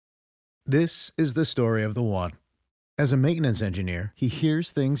This is the story of the one. As a maintenance engineer, he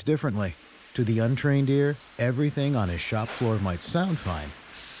hears things differently. To the untrained ear, everything on his shop floor might sound fine,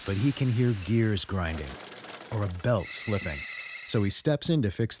 but he can hear gears grinding or a belt slipping. So he steps in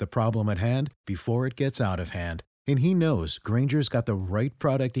to fix the problem at hand before it gets out of hand. And he knows Grainger's got the right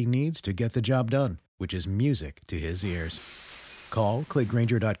product he needs to get the job done, which is music to his ears. Call, click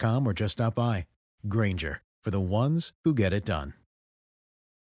Grainger.com, or just stop by. Grainger, for the ones who get it done.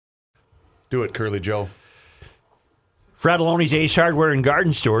 Do it, Curly Joe. Fratelloni's Ace Hardware and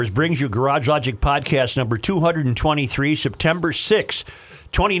Garden Stores brings you Garage Logic Podcast number 223, September 6,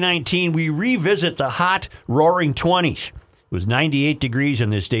 2019. We revisit the hot, roaring 20s. It was 98 degrees on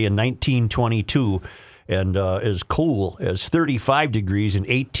this day in 1922 and as cool as 35 degrees in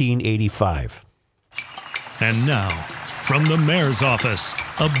 1885. And now, from the mayor's office,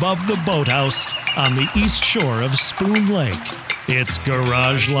 above the boathouse on the east shore of Spoon Lake, it's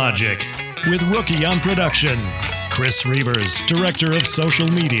Garage Logic with Rookie on production, Chris Reavers, director of social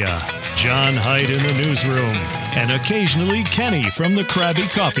media, John Hyde in the newsroom, and occasionally Kenny from the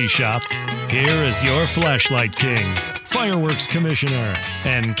Krabby Coffee Shop. Here is your flashlight king, fireworks commissioner,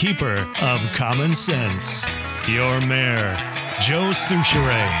 and keeper of common sense, your mayor, Joe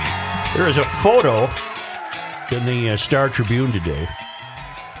Soucheray. There is a photo in the Star Tribune today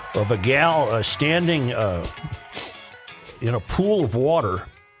of a gal standing in a pool of water.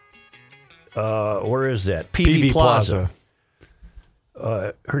 Where is that? PV Plaza.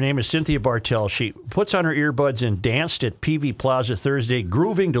 Her name is Cynthia Bartell. She puts on her earbuds and danced at PV Plaza Thursday,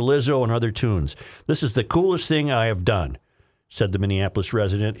 grooving to Lizzo and other tunes. This is the coolest thing I have done, said the Minneapolis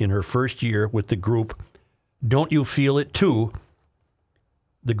resident in her first year with the group. Don't you feel it too?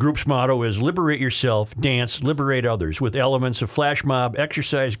 The group's motto is liberate yourself, dance, liberate others, with elements of flash mob,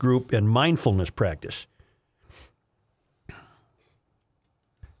 exercise group, and mindfulness practice.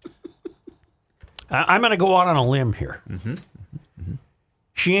 I'm going to go out on a limb here. Mm-hmm. Mm-hmm.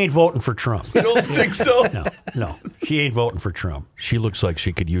 She ain't voting for Trump. You don't think so? No, she ain't voting for Trump. She looks like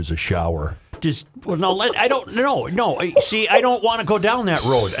she could use a shower. I don't. No. See, I don't want to go down that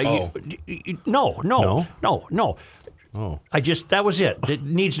road. No. Oh. That was it. It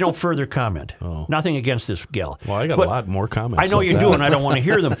needs no further comment. Oh. Nothing against this gal. Well, I got a lot more comments. I know like you that. do, and I don't want to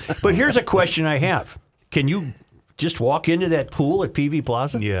hear them. But here's a question I have. Can you just walk into that pool at PV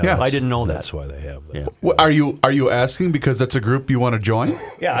Plaza? Yeah. I didn't know that. That's why they have that. Yeah. Well, are you asking because that's a group you want to join?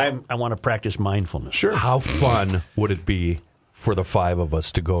 Yeah, I want to practice mindfulness. Sure. How fun would it be for the five of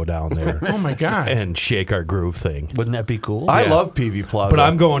us to go down there? Oh, my God. And shake our groove thing. Wouldn't that be cool? I love PV Plaza. But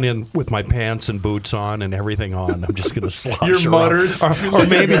I'm going in with my pants and boots on and everything on. I'm just going to slosh Your around. mutters. Or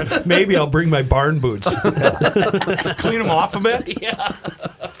maybe I'll bring my barn boots. Clean them off a bit? Yeah.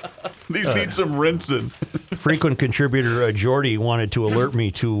 These need some rinsing. Frequent contributor Jordy wanted to alert me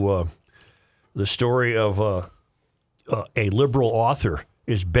to the story of a liberal author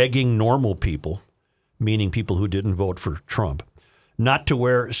is begging normal people, meaning people who didn't vote for Trump, not to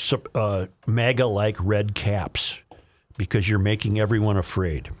wear MAGA-like red caps because you're making everyone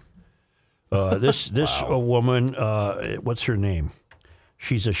afraid. This woman, what's her name?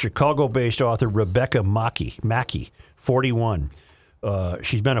 She's a Chicago-based author, Rebecca Mackey, 41.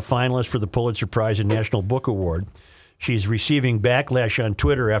 She's been a finalist for the Pulitzer Prize and National Book Award. She's receiving backlash on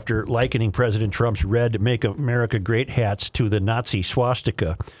Twitter after likening President Trump's red Make America Great hats to the Nazi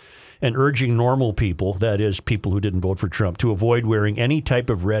swastika and urging normal people, that is, people who didn't vote for Trump, to avoid wearing any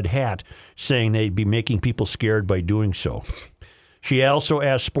type of red hat, saying they'd be making people scared by doing so. She also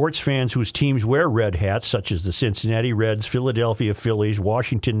asked sports fans whose teams wear red hats, such as the Cincinnati Reds, Philadelphia Phillies,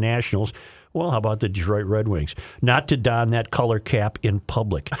 Washington Nationals, well, how about the Detroit Red Wings, not to don that color cap in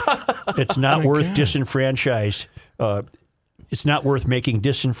public. It's not worth disenfranchised. It's not worth making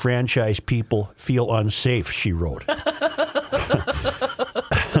disenfranchised people feel unsafe, she wrote.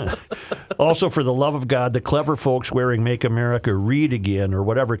 Also, for the love of God, the clever folks wearing Make America Read Again or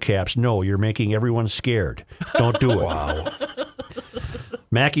whatever caps, no, you're making everyone scared. Don't do it. Wow.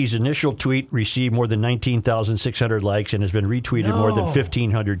 Mackey's initial tweet received more than 19,600 likes and has been retweeted more than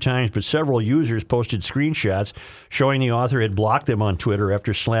 1,500 times, but several users posted screenshots showing the author had blocked them on Twitter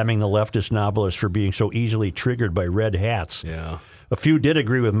after slamming the leftist novelist for being so easily triggered by red hats. Yeah. A few did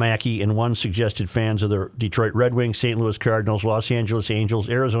agree with Mackey, and one suggested fans of the Detroit Red Wings, St. Louis Cardinals, Los Angeles Angels,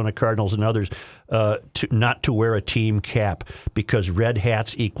 Arizona Cardinals, and others not to wear a team cap because red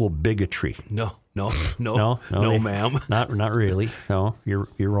hats equal bigotry. No, No, ma'am. Not really. No, you're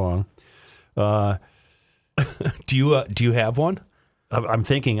wrong. Do you have one? I'm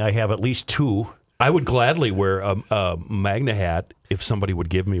thinking I have at least two. I would gladly wear a Magna hat if somebody would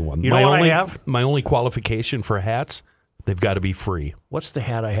give me one. You know what I have? My only qualification for hats, They've got to be free. What's the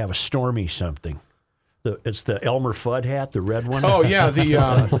hat I have? A Stormy something. It's the Elmer Fudd hat, the red one. Oh yeah,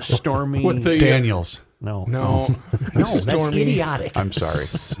 the Stormy. with the Daniels. no, no, that's Stormy. idiotic. I'm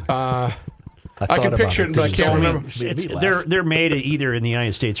sorry. I can picture it, but I can't remember. They're made either in the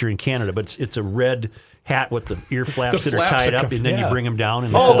United States or in Canada, but it's a red hat with the ear flaps The that are flaps tied that up, come- and then yeah. you bring them down.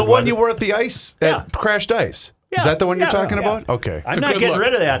 And Oh, the one you wore at the ice, that crashed ice. Yeah. Is that the one you're Yeah, talking yeah. about? Okay. I'm a not good getting look.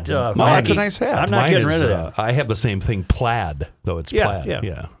 rid of that. that's a Maggie. nice hat. I'm not Mine getting is, rid of that. I have the same thing, plaid, though it's Yeah, plaid.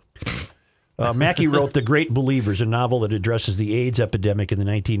 yeah. Yeah. Mackey wrote The Great Believers, a novel that addresses the AIDS epidemic in the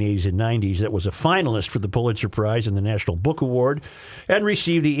 1980s and 90s that was a finalist for the Pulitzer Prize and the National Book Award and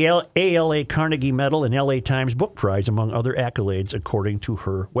received the ALA Carnegie Medal and LA Times Book Prize, among other accolades, according to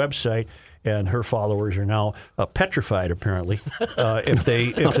her website. And her followers are now petrified, apparently. If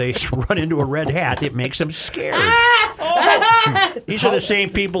they run into a red hat, it makes them scared. These are the same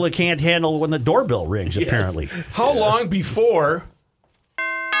people that can't handle when the doorbell rings, apparently. How long before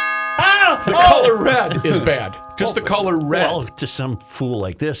the color red is bad? Just the color red. Well, to some fool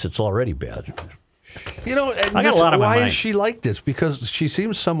like this, it's already bad. You know, and I got a lot on my why mind. is she like this? Because she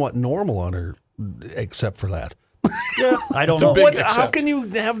seems somewhat normal on her, except for that. Yeah, I don't a know. big- How except. can you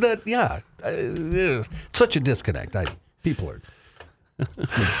have that? Yeah, such a disconnect. People are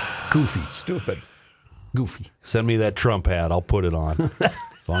goofy, Stupid. goofy. Send me that Trump hat. I'll put it on. As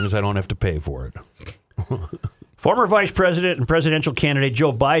long as I don't have to pay for it. Former Vice President and presidential candidate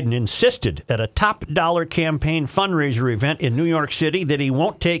Joe Biden insisted at a top dollar campaign fundraiser event in New York City that he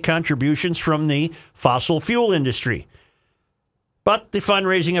won't take contributions from the fossil fuel industry. But the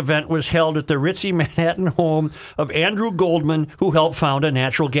fundraising event was held at the ritzy Manhattan home of Andrew Goldman, who helped found a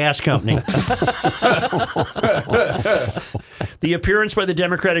natural gas company. The appearance by the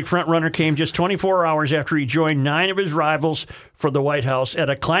Democratic frontrunner came just 24 hours after he joined 9 of his rivals for the White House at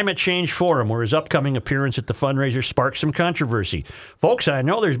a climate change forum, where his upcoming appearance at the fundraiser sparked some controversy. Folks, I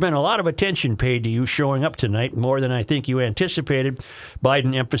know there's been a lot of attention paid to you showing up tonight, more than I think you anticipated,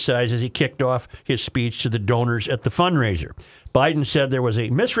 Biden emphasized as he kicked off his speech to the donors at the fundraiser. Biden said there was a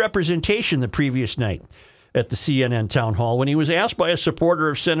misrepresentation the previous night at the CNN town hall when he was asked by a supporter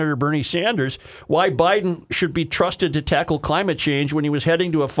of Senator Bernie Sanders why Biden should be trusted to tackle climate change when he was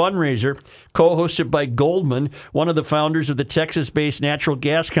heading to a fundraiser co-hosted by Goldman, one of the founders of the Texas-based natural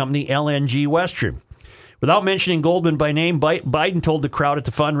gas company LNG Western. Without mentioning Goldman by name, Biden told the crowd at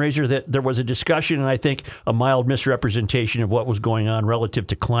the fundraiser that there was a discussion and I think a mild misrepresentation of what was going on relative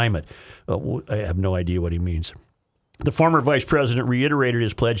to climate. I have no idea what he means. The former vice president reiterated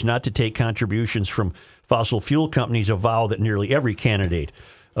his pledge not to take contributions from fossil fuel companies, a vow that nearly every candidate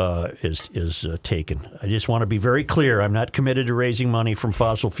is taken. I just want to be very clear. I'm not committed to raising money from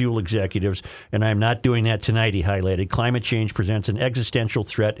fossil fuel executives, and I'm not doing that tonight, he highlighted. Climate change presents an existential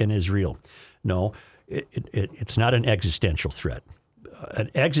threat and is real. No, it's not an existential threat. An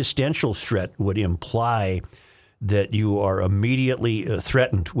existential threat would imply that you are immediately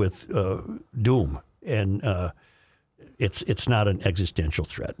threatened with doom, and it's not an existential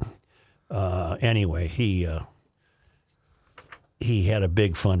threat. Anyway, he had a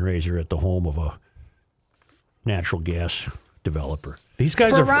big fundraiser at the home of a natural gas developer. These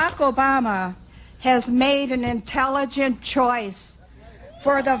guys are. Barack Obama has made an intelligent choice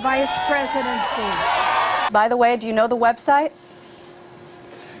for the vice presidency. By the way, do you know the website?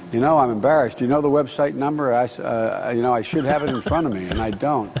 You know, I'm embarrassed. Do you know the website number? I should have it in front of me, and I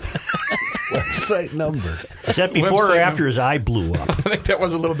don't. Website number. Is that before or Website after his eye blew up? I think that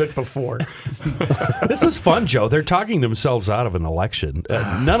was a little bit before. This is fun, Joe. They're talking themselves out of an election.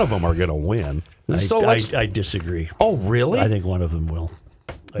 None of them are going to win. I disagree. Oh, really? I think one of them will.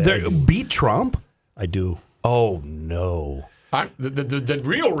 They beat Trump? I do. Oh, no. The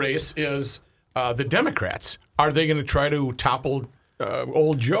real race is the Democrats. Are they going to try to topple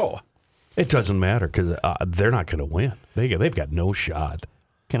old Joe? It doesn't matter because they're not going to win. They've got no shot.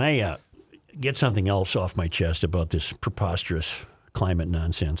 Can I get something else off my chest about this preposterous climate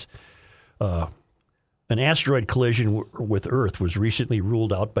nonsense? An asteroid collision with Earth was recently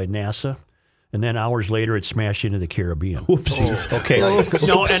ruled out by NASA, and then hours later it smashed into the Caribbean. Whoopsies. Okay.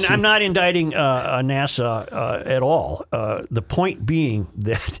 No, and I'm not indicting NASA at all. The point being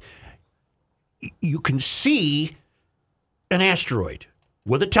that you can see an asteroid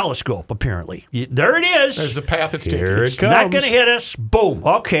with a telescope, apparently. There it is. There's the path it's taking. Here It's it comes. not going to hit us. Boom.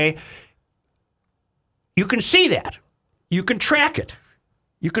 Okay. You can see that. You can track it.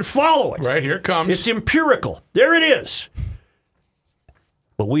 You can follow it. Right, here it comes. It's empirical. There it is.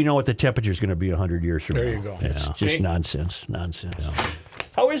 But we know what the temperature is going to be 100 years from now. There you go. It's Yeah. just nonsense. Nonsense.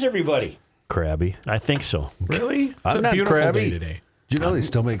 How is everybody? Crabby. I think so. Really? It's I'm a not beautiful crabby. day today. Do you know they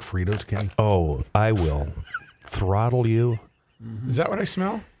still make Fritos, Kenny? Oh, I will throttle you. Is that what I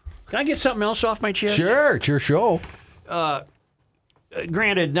smell? Can I get something else off my chest? Sure, it's your show.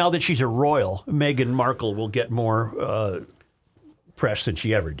 Granted, now that she's a royal, Meghan Markle will get more press than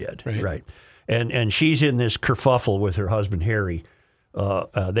she ever did. Right. And she's in this kerfuffle with her husband Harry.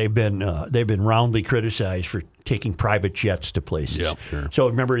 They've been roundly criticized for taking private jets to places. Yeah, sure. So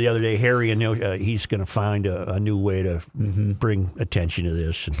remember the other day, Harry and he's going to find a new way to bring attention to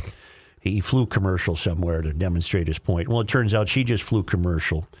this. And he flew commercial somewhere to demonstrate his point. Well, it turns out she just flew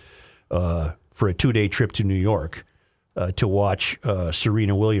commercial for a 2-day trip to New York to watch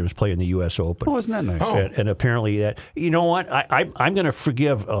Serena Williams play in the U.S. Open. Oh, isn't that nice? And apparently that, you know what? I'm going to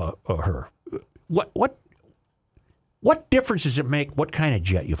forgive her. What difference does it make what kind of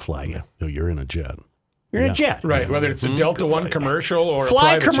jet you fly in? No, you're in a jet. You're in a jet. Right, whether it's a Delta One commercial or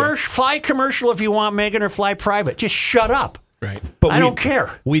Fly a private jet. fly commercial if you want, Megan, or fly private. Just shut up. Right. I don't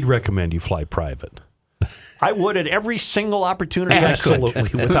care. We'd recommend you fly private. I would at every single opportunity I could.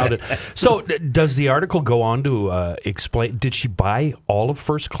 Absolutely, without it. So, does the article go on to explain? Did she buy all of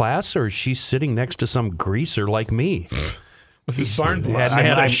first class, or is she sitting next to some greaser like me? With his barn boy. Hadn't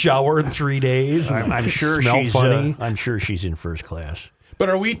had a shower in 3 days. I'm sure smell she's funny. I'm sure she's in first class. But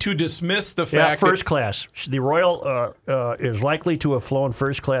are we to dismiss the Yeah, fact first class. The royal is likely to have flown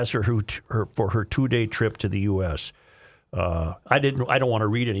first class for her 2-day trip to the U.S. I don't want to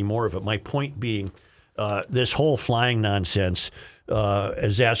read any more of it. My point being, this whole flying nonsense,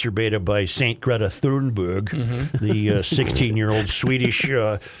 exacerbated by Saint Greta Thunberg, the 16-year-old Swedish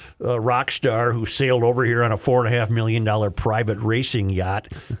rock star who sailed over here on a $4.5 million private racing yacht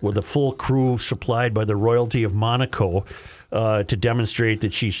with a full crew supplied by the royalty of Monaco to demonstrate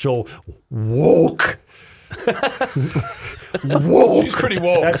that she's so woke. Woke. She's pretty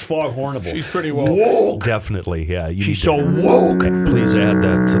woke. That's foghornable. She's pretty woke. Woke. Definitely, yeah. She's so woke. Please add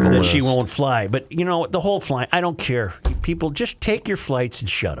that to the That list. she won't fly. But, you know, the whole flying, I don't care. People, just take your flights and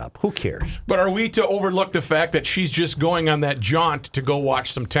shut up. Who cares? But are we to overlook the fact that she's just going on that jaunt to go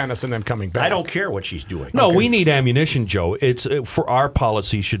watch some tennis and then coming back? I don't care what she's doing. No, we need ammunition, Joe. It's for our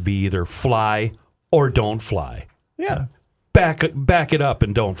policy should be either fly or don't fly. Yeah. Back it up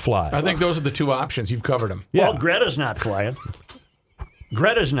and don't fly. I think those are the two options. You've covered them. Well, Greta's not flying.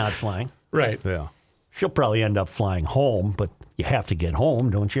 Greta's not flying. Right. Yeah. She'll probably end up flying home, but you have to get home,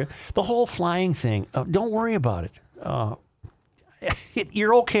 don't you? The whole flying thing, don't worry about it.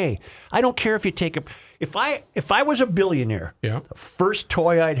 You're okay. I don't care if you take a. If I was a billionaire, the first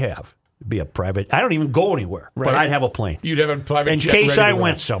toy I'd have would be a private. I don't even go anywhere, but I'd have a plane. You'd have a private in jet case ready I to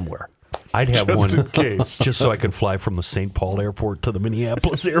went go. somewhere. I'd have Just one in case. just so I can fly from the St. Paul airport to the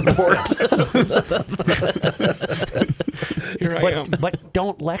Minneapolis airport. Here I am. But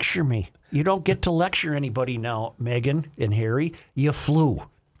don't lecture me. You don't get to lecture anybody now, Meghan and Harry. You flew.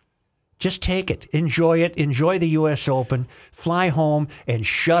 Just take it. Enjoy it. Enjoy the U.S. Open. Fly home and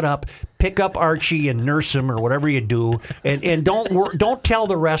shut up. Pick up Archie and nurse him or whatever you do. And don't tell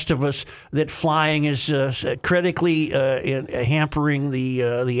the rest of us that flying is critically hampering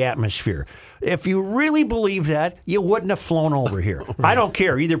the atmosphere. If you really believe that, you wouldn't have flown over here. I don't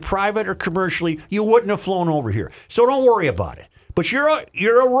care, either private or commercially. You wouldn't have flown over here. So don't worry about it. But you're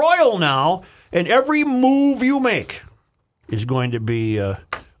a royal now, and every move you make is going to be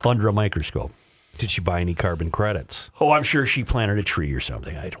under a microscope. Did she buy any carbon credits? Oh, I'm sure she planted a tree or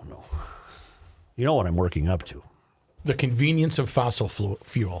something. I don't know. You know what I'm working up to. The convenience of fossil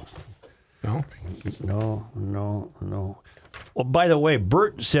fuel. No? No. Well, by the way,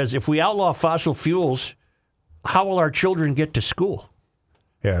 Bert says if we outlaw fossil fuels, how will our children get to school?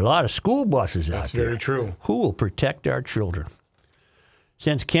 There are a lot of school buses out there. That's very true. Who will protect our children?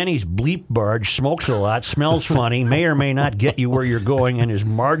 Since Kenny's bleep barge smokes a lot, smells funny, may or may not get you where you're going, and is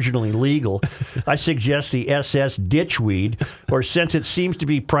marginally legal, I suggest the SS Ditchweed, or since it seems to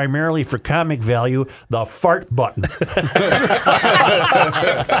be primarily for comic value, the fart button.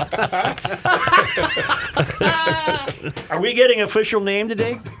 Are we getting official name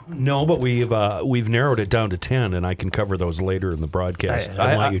today? No, but we've narrowed it down to 10, and I can cover those later in the broadcast.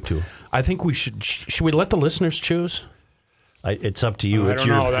 I want you to. I think we should we let the listeners choose? It's up to you. I It's don't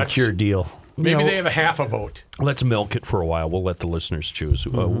your know. it's your deal. Maybe they have a half a vote. Let's milk it for a while. We'll let the listeners choose.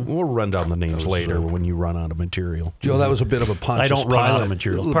 We'll run down the names later when you run out of material. Joe, that was a bit of a Pontius don't run out of Pilate,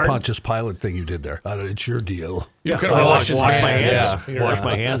 material. little Pardon? Pontius Pilate thing you did there. It's your deal. You could have washed his Wash hands. my hands. Yeah. Wash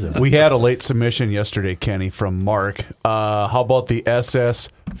my hands. We had a late submission yesterday, Kenny, from Mark. How about the SS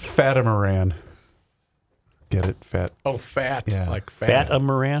Fatamaran? Get it? Fat. Oh, fat. Yeah. Like Fat fat.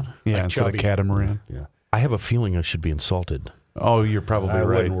 Moran? Yeah, Like instead chubby. of catamaran. I have a feeling I should be insulted. Oh, you're probably I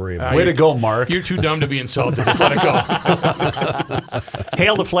right. wouldn't worry about Way it. to go, Mark. You're too dumb to be insulted. Just let it go.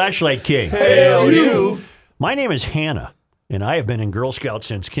 Hail the Flashlight King. Hail you. My name is Hannah, and I have been in Girl Scouts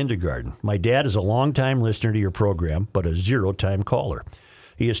since kindergarten. My dad is a longtime listener to your program, but a zero-time caller.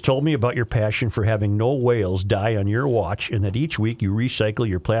 He has told me about your passion for having no whales die on your watch and that each week you recycle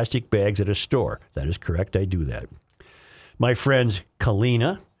your plastic bags at a store. That is correct. I do that. My friends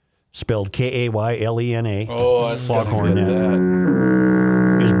Kalina, spelled Kaylena. Oh, that's Foghorn. gonna be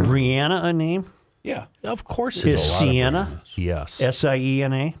that. Is Brianna a name? Yeah. Of course, Is there's a lot of Sienna? Briannas. Yes.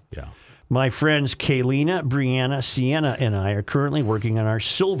 Siena? Yeah. My friends Kaylena, Brianna, Sienna, and I are currently working on our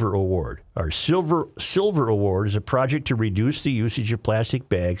Silver Award. Our Silver Award is a project to reduce the usage of plastic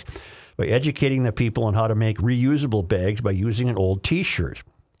bags by educating the people on how to make reusable bags by using an old T-shirt.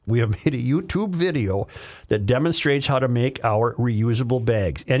 We have made a YouTube video that demonstrates how to make our reusable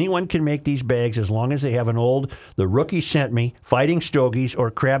bags. Anyone can make these bags as long as they have an old The Rookie Sent Me, Fighting Stogies,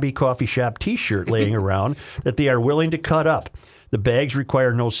 or Krabby Coffee Shop T-shirt laying around that they are willing to cut up. The bags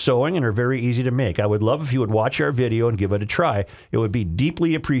require no sewing and are very easy to make. I would love if you would watch our video and give it a try. It would be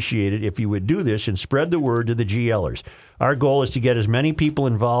deeply appreciated if you would do this and spread the word to the GLers. Our goal is to get as many people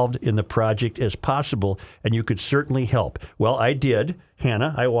involved in the project as possible, and you could certainly help. Well, I did,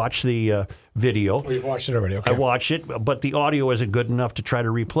 Hannah. I watched the video. We've watched it already. Okay. I watched it, but the audio isn't good enough to try to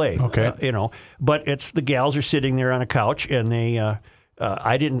replay. Okay. But it's the gals are sitting there on a couch, and they.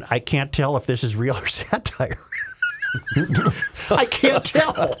 I can't tell if this is real or satire. I can't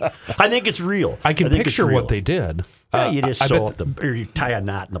tell. I think it's real. I can think it's picture real. what they did. You just I sew bet up or you tie a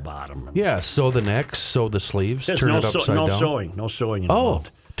knot in the bottom. Yeah, sew the neck, sew the sleeves, There's turn no it upside no down. sewing. No sewing Oh,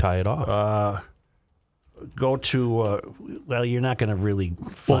 involved. tie it off. Go to, well, you're not going to really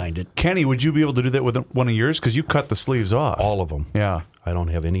find it. Kenny, would you be able to do that with one of yours? Because you cut the sleeves off. All of them. Yeah. I don't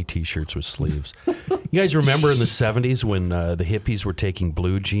have any T-shirts with sleeves. You guys remember in the 70s when the hippies were taking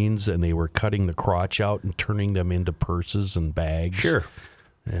blue jeans and they were cutting the crotch out and turning them into purses and bags? Sure.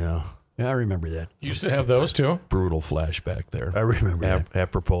 Yeah. Yeah, I remember that. Used to have those too. Brutal flashback there. I remember that.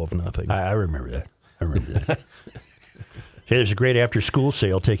 Apropos of nothing. I remember that. I remember that. Hey, there's a great after-school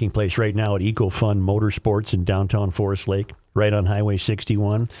sale taking place right now at EcoFun Motorsports in downtown Forest Lake, right on Highway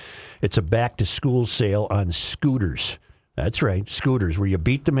 61. It's a back-to-school sale on scooters. That's right, scooters, where you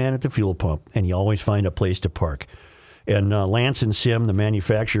beat the man at the fuel pump and you always find a place to park. And Lance and Sim, the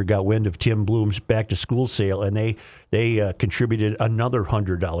manufacturer, got wind of Tim Bloom's back-to-school sale, and they contributed another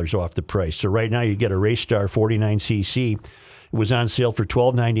 $100 off the price. So right now you get a Raystar 49cc. It was on sale for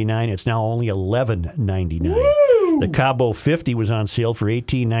 $12.99. It's now only $11.99. The Cabo 50 was on sale for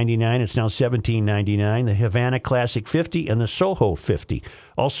 $18.99. It's now $17.99. The Havana Classic 50 and the Soho 50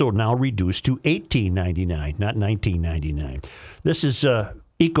 also now reduced to $18.99, not $19.99. This is EcoFun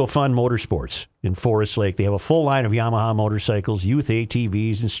Motorsports in Forest Lake. They have a full line of Yamaha motorcycles, youth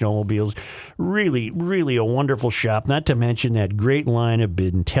ATVs, and snowmobiles. Really, really a wonderful shop, not to mention that great line of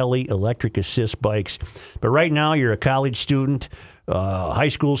Bintelli electric assist bikes. But right now, you're a college student, high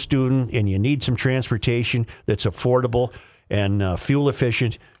school student, and you need some transportation that's affordable and fuel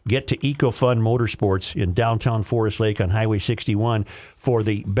efficient. Get to EcoFun Motorsports in downtown Forest Lake on Highway 61 for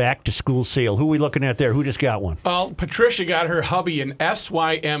the back-to-school sale. Who are we looking at there? Who just got one? Well, Patricia got her hubby an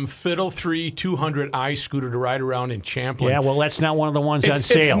SYM Fiddle 3 200i scooter to ride around in Champlin. Yeah, well, that's not one of the ones on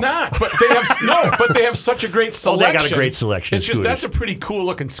sale. It's not, but they have but they have such a great selection. Oh, they got a great selection. It's just that's a pretty cool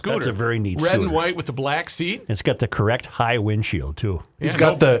looking scooter. That's a very neat red scooter. and white with the black seat. It's got the correct high windshield too. He's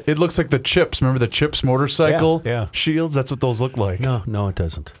got it looks like the Chips. Remember the Chips motorcycle Yeah. shields? That's what those look like. No, it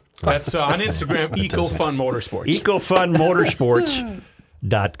doesn't. That's on Instagram, EcoFun Motorsports.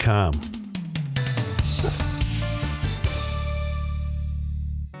 EcoFunMotorsports.com.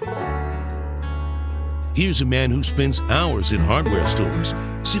 Here's a man who spends hours in hardware stores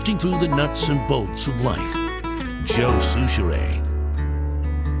sifting through the nuts and bolts of life. Joe Souchere.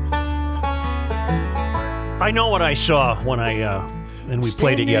 I know what I saw when and we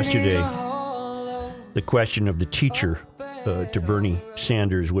played it yesterday. The question of the teacher to Bernie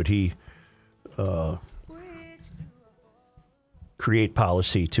Sanders, would he create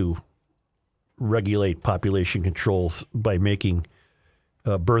policy to regulate population controls by making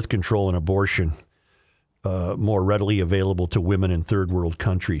birth control and abortion more readily available to women in third world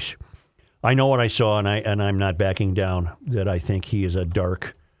countries? I know what I saw, and I'm not backing down, that I think he is a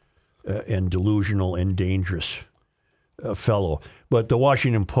dark and delusional and dangerous fellow. But the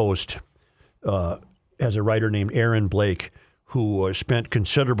Washington Post has a writer named Aaron Blake who spent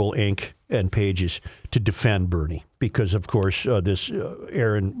considerable ink and pages to defend Bernie because, of course, this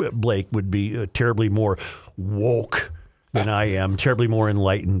Aaron Blake would be terribly more woke than I am, terribly more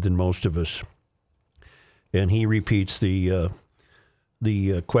enlightened than most of us. And he repeats the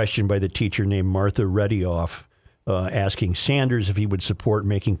question by the teacher named Martha Redioff, asking Sanders if he would support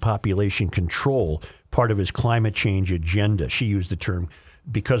making population control part of his climate change agenda. She used the term,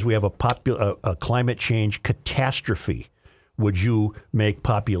 because we have a climate change catastrophe. Would you make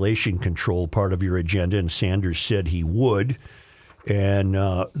population control part of your agenda? And Sanders said he would. And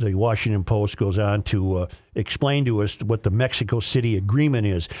the Washington Post goes on to explain to us what the Mexico City Agreement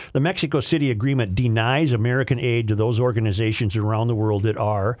is. The Mexico City Agreement denies American aid to those organizations around the world that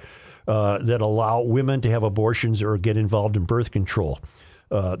allow women to have abortions or get involved in birth control.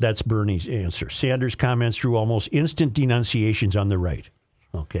 That's Bernie's answer. Sanders' comments drew almost instant denunciations on the right.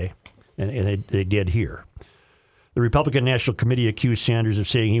 Okay, and they did here. The Republican National Committee accused Sanders of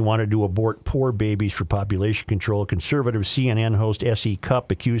saying he wanted to abort poor babies for population control. Conservative CNN host S.E.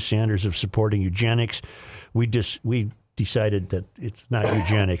 Cupp accused Sanders of supporting eugenics. We decided that it's not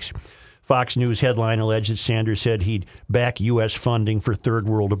eugenics. Fox News headline alleged that Sanders said he'd back U.S. funding for third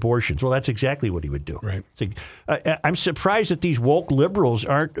world abortions. Well, that's exactly what he would do. Right. I'm surprised that these woke liberals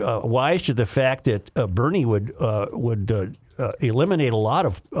aren't wise to the fact that Bernie would eliminate a lot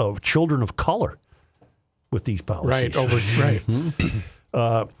of children of color with these policies. Right.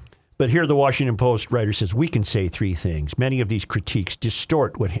 But here the Washington Post writer says, we can say three things. Many of these critiques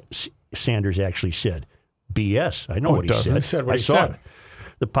distort what Sanders actually said. BS. I know what he said. He said what I he saw said. it.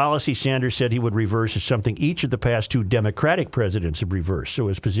 The policy Sanders said he would reverse is something each of the past two Democratic presidents have reversed, so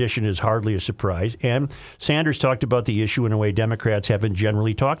his position is hardly a surprise. And Sanders talked about the issue in a way Democrats haven't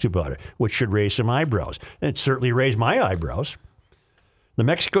generally talked about it, which should raise some eyebrows. And it certainly raised my eyebrows. The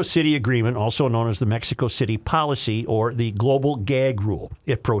Mexico City Agreement, also known as the Mexico City Policy or the Global Gag Rule,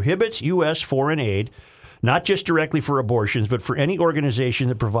 it prohibits U.S. foreign aid, not just directly for abortions, but for any organization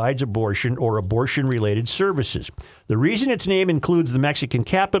that provides abortion or abortion-related services. The reason its name includes the Mexican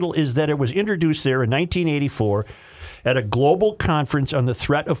capital is that it was introduced there in 1984 at a global conference on the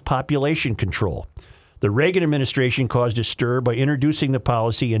threat of population control. The Reagan administration caused a stir by introducing the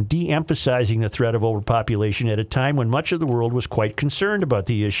policy and de-emphasizing the threat of overpopulation at a time when much of the world was quite concerned about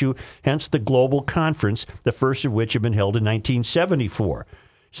the issue, hence the global conference, the first of which had been held in 1974.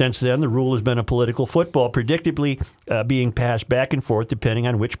 Since then, the rule has been a political football, predictably being passed back and forth depending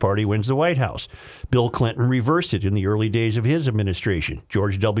on which party wins the White House. Bill Clinton reversed it in the early days of his administration.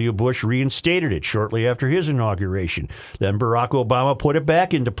 George W. Bush reinstated it shortly after his inauguration. Then Barack Obama put it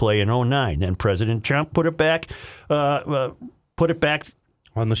back into play in 2009. Then President Trump put it back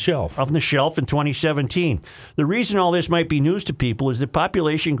on the shelf. In 2017. The reason all this might be news to people is that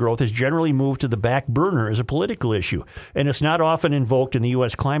population growth has generally moved to the back burner as a political issue, and it's not often invoked in the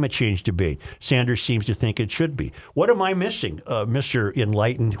U.S. climate change debate. Sanders seems to think it should be. What am I missing, Mr.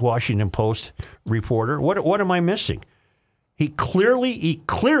 Enlightened Washington Post reporter? What am I missing? He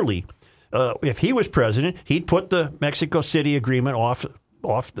clearly, if he was president, he'd put the Mexico City Agreement off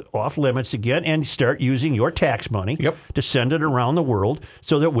limits again and start using your tax money to send it around the world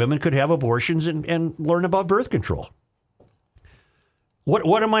so that women could have abortions and learn about birth control.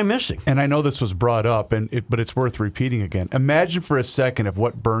 What am I missing? And I know this was brought up, but it's worth repeating again. Imagine for a second if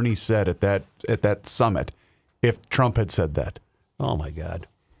what Bernie said at that summit, if Trump had said that. Oh my God,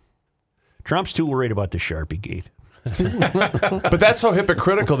 Trump's too worried about the Sharpie gate. But that's how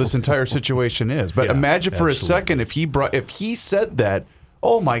hypocritical this entire situation is. But imagine for absolutely. a second if he said that.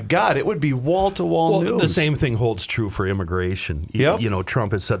 Oh my God! It would be wall-to-wall news. The same thing holds true for immigration. Yep. You know,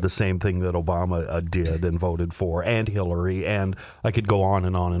 Trump has said the same thing that Obama did and voted for, and Hillary, and I could go on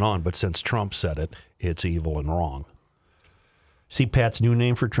and on and on. But since Trump said it, it's evil and wrong. See Pat's new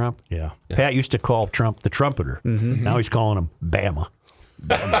name for Trump? Yeah. Pat used to call Trump the trumpeter. Mm-hmm. Now he's calling him Bama.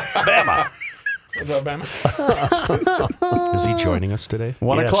 Bama. What's up, Bama? Is he joining us today?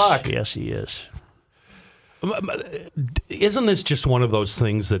 1 o'clock. Yes, he is. Isn't this just one of those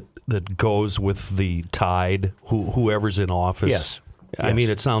things that goes with the tide? Whoever's in office. Yes. I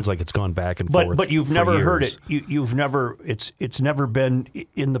mean, it sounds like it's gone back and forth. But you've for never years. heard it. You've never. It's never been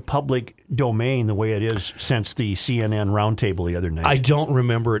in the public domain the way it is since the CNN roundtable the other night. I don't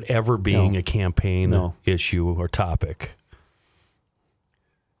remember it ever being a campaign issue or topic.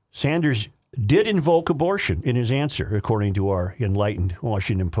 Sanders did invoke abortion in his answer, according to our enlightened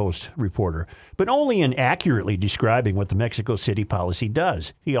Washington Post reporter, but only in accurately describing what the Mexico City policy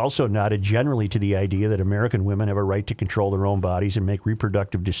does. He also nodded generally to the idea that American women have a right to control their own bodies and make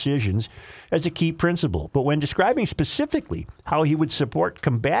reproductive decisions as a key principle. But when describing specifically how he would support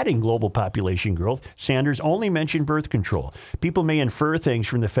combating global population growth, Sanders only mentioned birth control. People may infer things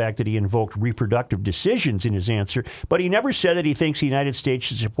from the fact that he invoked reproductive decisions in his answer, but he never said that he thinks the United States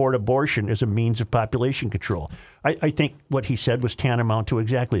should support abortion as a means of population control. I think what he said was tantamount to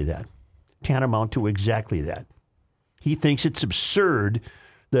exactly that. He thinks it's absurd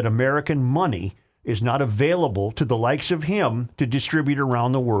that American money is not available to the likes of him to distribute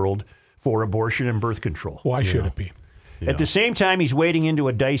around the world for abortion and birth control. Why should it be? At the same time, he's wading into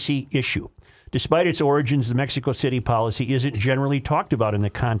a dicey issue. Despite its origins, the Mexico City policy isn't generally talked about in the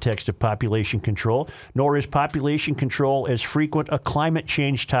context of population control, nor is population control as frequent a climate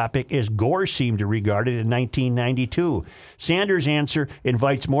change topic as Gore seemed to regard it in 1992. Sanders' answer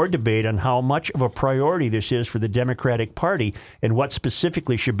invites more debate on how much of a priority this is for the Democratic Party and what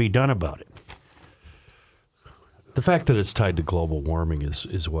specifically should be done about it. The fact that it's tied to global warming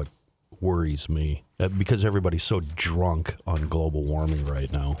is what worries me, because everybody's so drunk on global warming right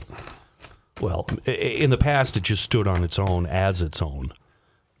now. Well, in the past, it just stood on its own as its own,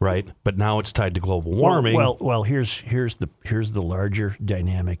 right? But now it's tied to global warming. Well, here's the larger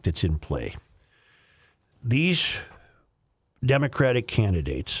dynamic that's in play. These Democratic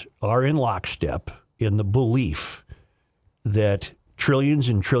candidates are in lockstep in the belief that trillions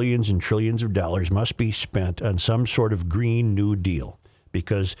and trillions and trillions of dollars must be spent on some sort of Green New Deal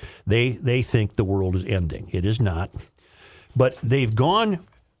because they think the world is ending. It is not. But they've gone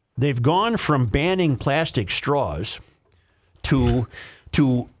from banning plastic straws to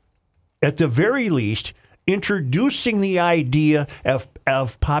at the very least introducing the idea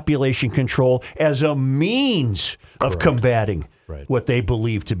of population control as a means of combating what they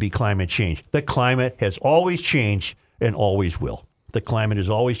believe to be climate change. The climate has always changed and always will. The climate has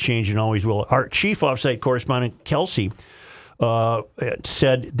always changed and always will. Our chief offsite correspondent, Kelsey,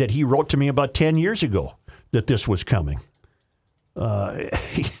 said that he wrote to me about 10 years ago that this was coming.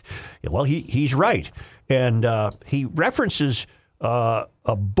 Well, he's right. And he references a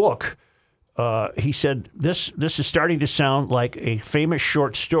book. He said, this is starting to sound like a famous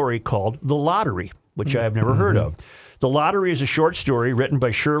short story called The Lottery, which I have never heard of. The Lottery is a short story written by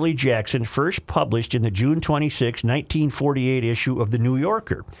Shirley Jackson, first published in the June 26, 1948 issue of The New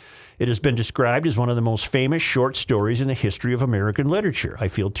Yorker. It has been described as one of the most famous short stories in the history of American literature. I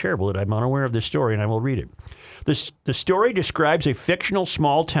feel terrible that I'm unaware of this story, and I will read it. The story describes a fictional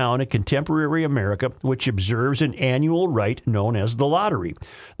small town in contemporary America which observes an annual rite known as the lottery.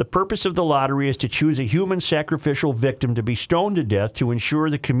 The purpose of the lottery is to choose a human sacrificial victim to be stoned to death to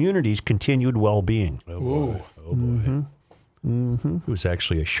ensure the community's continued well-being. Oh, boy. Oh, boy. It was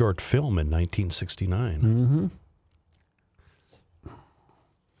actually a short film in 1969.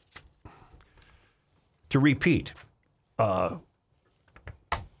 To repeat, the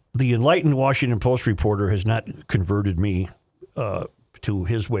enlightened Washington Post reporter has not converted me to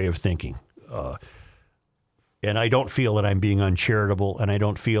his way of thinking. And I don't feel that I'm being uncharitable, and I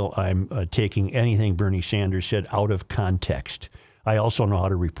don't feel I'm taking anything Bernie Sanders said out of context. I also know how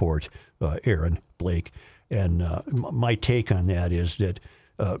to report, Aaron, Blake, and my take on that is that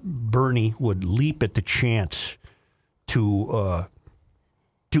Bernie would leap at the chance to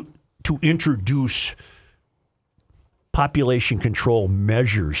introduce population control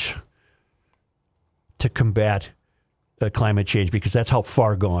measures to combat climate change, because that's how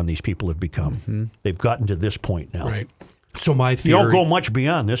far gone these people have become. They've gotten to this point now. Right. So my theory, you don't go much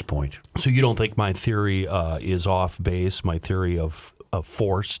beyond this point. So you don't think my theory is off base? My theory of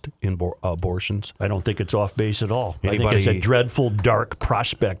forced abortions? I don't think it's off base at all. I think it's a dreadful, dark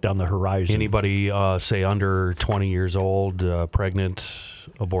prospect on the horizon. Anybody say under 20 years old, pregnant,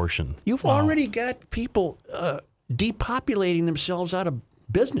 abortion? You've already got people depopulating themselves out of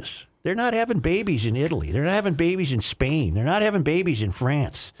business. They're not having babies in Italy. They're not having babies in Spain. They're not having babies in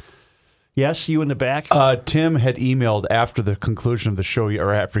France. Yes, you in the back? Tim had emailed after the conclusion of the show,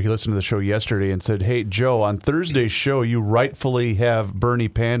 or after he listened to the show yesterday, and said, "Hey, Joe, on Thursday's show, you rightfully have Bernie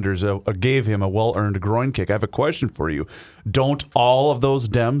Panders gave him a well-earned groin kick. I have a question for you. Don't all of those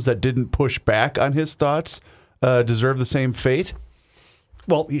Dems that didn't push back on his thoughts deserve the same fate?"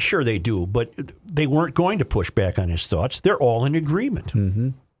 Well, sure they do, but they weren't going to push back on his thoughts. They're all in agreement.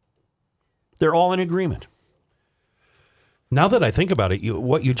 They're all in agreement. Now that I think about it,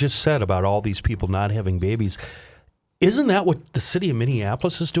 what you just said about all these people not having babies, isn't that what the city of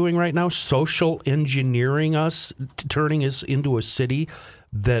Minneapolis is doing right now? Social engineering us, turning us into a city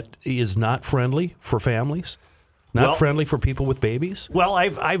that is not friendly for families? Not friendly for people with babies? Well,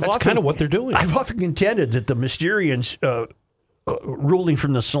 that's kind of what they're doing. I've often contended that the Mysterians ruling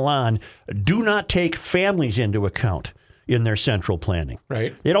from the salon do not take families into account in their central planning.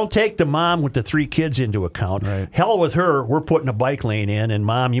 Right. They don't take the mom with the 3 kids into account. Right. Hell with her, we're putting a bike lane in, and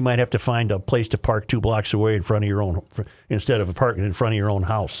Mom, you might have to find a place to park 2 blocks away in front of your own, instead of parking in front of your own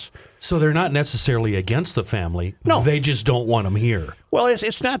house. So they're not necessarily against the family. No. They just don't want them here. Well,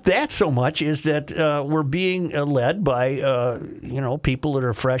 it's not that so much, is that we're being led by people that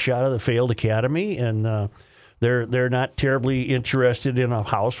are fresh out of the failed academy, and they're not terribly interested in a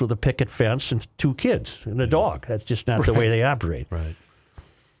house with a picket fence and 2 kids and a dog. That's just not the way they operate. Right.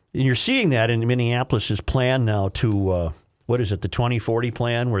 And you're seeing that in Minneapolis's plan now to, what is it, the 2040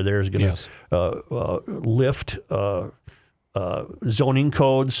 plan, where there's going to lift zoning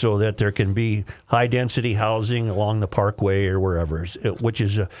codes so that there can be high-density housing along the Parkway or wherever, which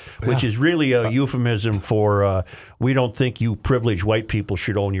is really a euphemism for we don't think you privileged white people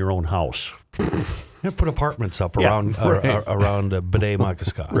should own your own house. Put apartments up around around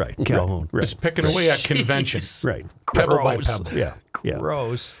Bidet-Makaska. Right. Calhoun. Right. Just picking away at convention. Right. Pebble by Gross. pebble. Yeah.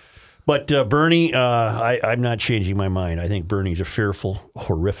 Gross. But Bernie, I'm not changing my mind. I think Bernie's a fearful,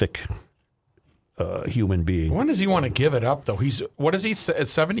 horrific human being. When does he want to give it up, though? What is he,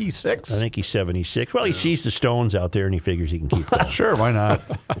 76? I think he's 76. Well, he sees the Stones out there and he figures he can keep going. Sure, why not?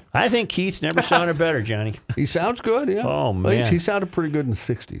 I think Keith never sounded better, Johnny. He sounds good, yeah. Oh, Well, man. he sounded pretty good in the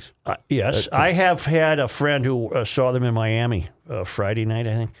 60s. Yes. I have had a friend who saw them in Miami Friday night,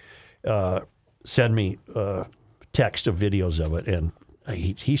 I think, send me text of videos of it. And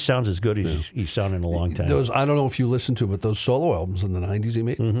he sounds as good as he's sounded in a long time. I don't know if you listened to it, but those solo albums in the 90s he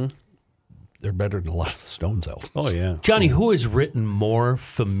made, they're better than a lot of the Stones albums. Oh, yeah. Johnny, who has written more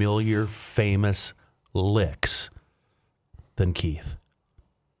familiar, famous licks than Keith?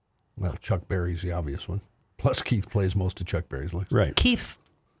 Well, Chuck Berry's the obvious one. Plus, Keith plays most of Chuck Berry's licks. Right. Keith,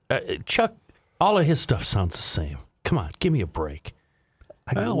 Chuck, all of his stuff sounds the same. Come on, give me a break.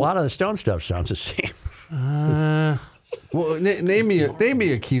 Well, a lot of the Stone stuff sounds the same. Well, name me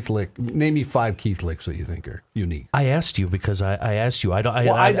a Keith lick. Name me 5 Keith licks that you think are unique. I asked you because I asked you.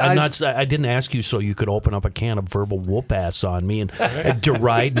 I didn't ask you so you could open up a can of verbal whoop ass on me and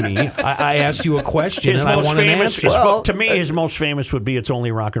deride me. I asked you a question and I want an answer. To me, his most famous would be "It's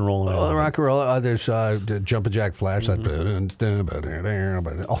Only Rock and Roll." Rock and roll. There's Jumpin' Jack Flash.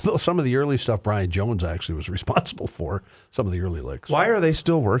 Although some of the early stuff Brian Jones actually was responsible for, some of the early licks. Why are they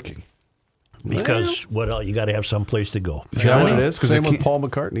still working? Because what else? You got to have some place to go. Is that what it is? Same with Paul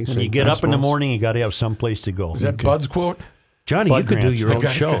McCartney. When you get up in the morning, you got to have some place to go. Is that Bud's quote? Johnny, you could do Grants. your own Okay.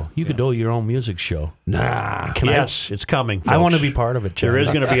 show. You could do your own music show. Nah. Yes, it's coming. I want to folks. be part of it, John. There is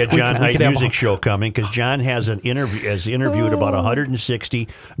going to be a John We Haidt could have music show coming because John has interviewed about 160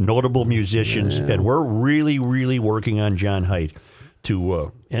 notable musicians, and we're really working on John Haidt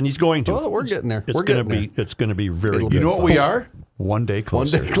to, and he's going to. Oh, we're getting there. It's We're going to getting be. It's going to be very It'll good. You know what we are? One day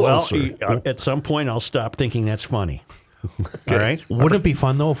closer. One day closer. Well, at some point, I'll stop thinking that's funny. All right. Wouldn't it be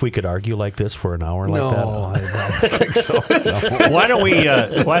fun though if we could argue like this for an hour like that? I don't think so. Why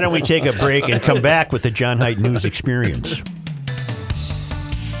don't we take a break and come back with the John Haidt News Experience?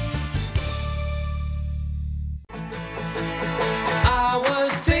 I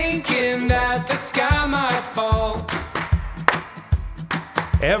was thinking that the sky might fall.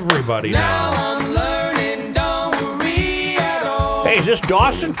 Everybody Now now. I'm learning, don't worry at all. Hey, is this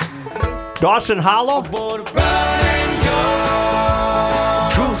Dawson? Dawson Hollow? But run and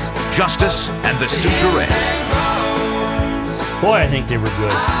go. Truth, justice, and the Suturette. Boy, I think they were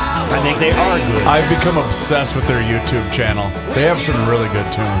good. I think they are good. I've become obsessed with their YouTube channel. They have some really good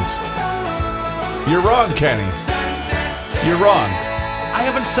tunes. You're wrong, Kenny. You're wrong. I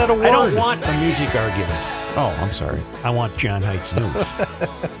haven't said a word. I don't want a music argument. Oh, I'm sorry. I want John Haidt's news.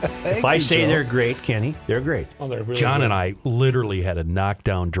 If I say they're great, Kenny, they're great. Oh, they're really John good. and I literally had a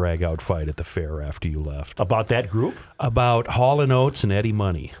knockdown, drag-out fight at the fair after you left. About that group? About Hall & Oates and Eddie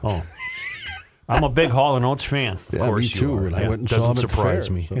Money. Oh. I'm a big Hall & Oates fan. Of course me too. you are. And I Yeah. went and Doesn't saw him at the surprise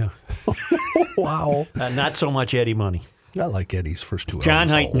fair, me. so. Yeah. Wow. Not so much Eddie Money. I like Eddie's first two John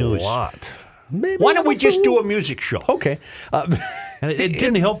albums Haidt a News. lot. Maybe Why don't we just do a music show? Okay. And it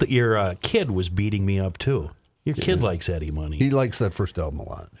didn't help that your kid was beating me up, too. Your kid likes Eddie Money. He likes that first album a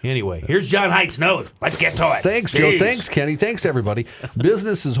lot. Anyway, here's John Haidt's news. Let's get to it. Thanks, Joe. Jeez. Thanks, Kenny. Thanks, everybody.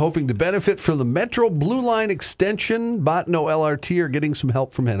 Business is hoping to benefit from the Metro Blue Line extension. Bottineau LRT are getting some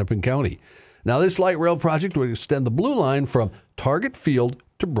help from Hennepin County. Now, this light rail project would extend the Blue Line from Target Field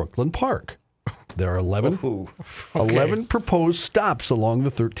to Brooklyn Park. There are 11 proposed stops along the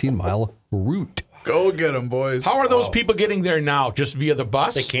 13-mile route. Go get them, boys. How are those people getting there now? Just via the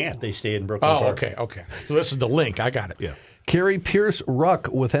bus? They can't. They stay in Brooklyn Oh, Park. okay. So this is the link. I got it. Yeah. Carrie Pierce Ruck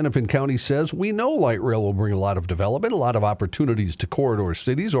with Hennepin County says, we know light rail will bring a lot of development, a lot of opportunities to corridor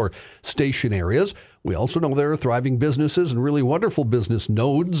cities or station areas. We also know there are thriving businesses and really wonderful business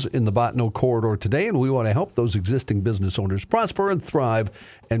nodes in the Bottineau corridor today, and we want to help those existing business owners prosper and thrive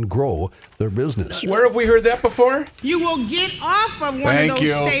and grow their business. Where have we heard that before? You will get off of one Thank of those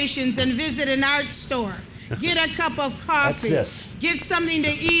you. stations and visit an art store. Get a cup of coffee. this. Get something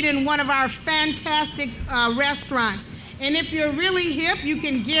to eat in one of our fantastic restaurants. And if you're really hip, you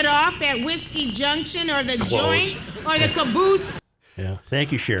can get off at Whiskey Junction or the Joint or the Caboose. Yeah.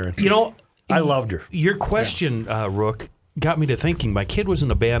 Thank you, Sharon. You know, I loved her. Your question, Rook, got me to thinking. My kid was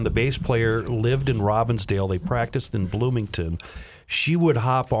in a band. The bass player lived in Robbinsdale. They practiced in Bloomington. She would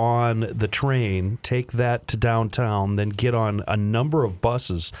hop on the train, take that to downtown, then get on a number of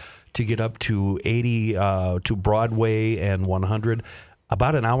buses to get up to 80 to Broadway and 100.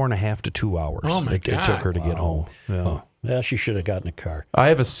 About an hour and a half to 2 hours. Oh my God. It took her to get home. Yeah. Yeah, she should have gotten a car. I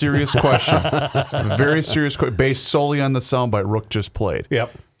have a serious question, a very serious question, based solely on the soundbite Rook just played.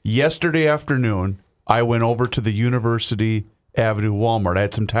 Yep. Yesterday afternoon, I went over to the University Avenue Walmart. I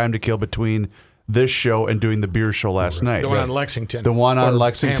had some time to kill between this show and doing the beer show last night. The one on Lexington. The one on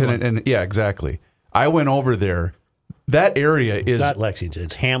Lexington. Hamlin. And yeah, exactly. I went over there. That area is... Not Lexington.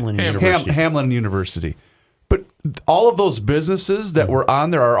 It's Hamlin University. Hamlin University. But all of those businesses that were on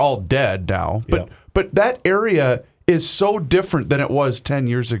there are all dead now. But that area is so different than it was 10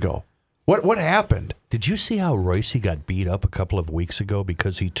 years ago. What happened? Did you see how Royce got beat up a couple of weeks ago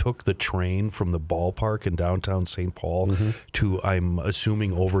because he took the train from the ballpark in downtown St. Paul to, I'm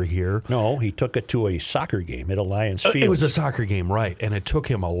assuming, over here? No, he took it to a soccer game at Alliance Field. It was a soccer game, right. And it took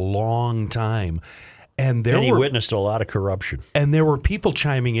him a long time. And he witnessed a lot of corruption. And there were people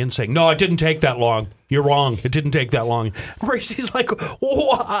chiming in saying, no, it didn't take that long. You're wrong. It didn't take that long. Royce's like,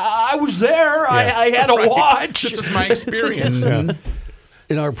 oh, I was there. Yeah. I had to watch. This is my experience.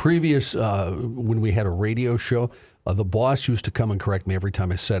 In our previous, when we had a radio show, the boss used to come and correct me every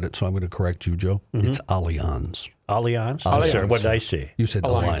time I said it, so I'm going to correct you, Joe. It's Allianz. Allianz? Sorry, what did I say? You said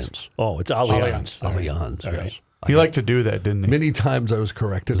Alliance. Oh, it's Allianz. Allianz, yes. Right. He liked to do that, didn't he? Many times I was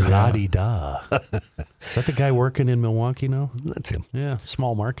corrected. La-di-da. Is that the guy working in Milwaukee now? That's him. Yeah,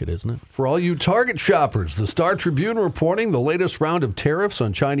 small market, isn't it? For all you Target shoppers, the Star Tribune reporting the latest round of tariffs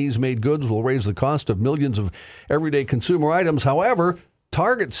on Chinese-made goods will raise the cost of millions of everyday consumer items. However,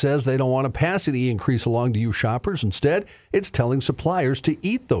 Target says they don't want to pass any increase along to you shoppers. Instead, it's telling suppliers to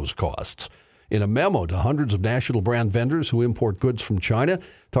eat those costs. In a memo to hundreds of national brand vendors who import goods from China,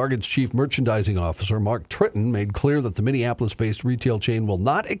 Target's chief merchandising officer, Mark Tritton, made clear that the Minneapolis-based retail chain will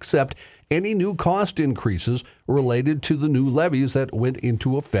not accept any new cost increases related to the new levies that went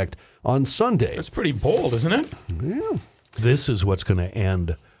into effect on Sunday. That's pretty bold, isn't it? Yeah. This is what's going to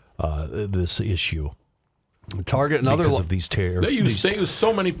end this issue. Target and other because of these tariffs. They use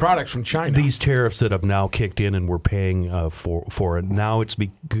so many products from China. These tariffs that have now kicked in and we're paying for it. Now it's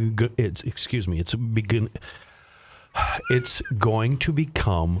going to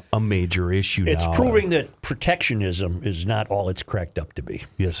become a major issue now. It's proving that protectionism is not all it's cracked up to be.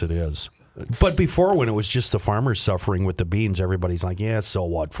 Yes, it is. But before, when it was just the farmers suffering with the beans, everybody's like, yeah, so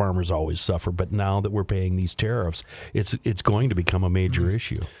what? Farmers always suffer. But now that we're paying these tariffs, it's going to become a major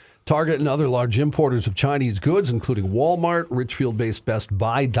issue. Target and other large importers of Chinese goods, including Walmart, Richfield-based Best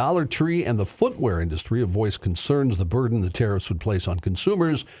Buy, Dollar Tree, and the footwear industry, have voiced concerns the burden the tariffs would place on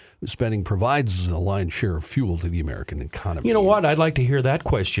consumers, whose spending provides a lion's share of fuel to the American economy. You know what? I'd like to hear that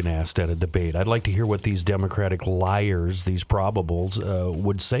question asked at a debate. I'd like to hear what these Democratic liars, these probables,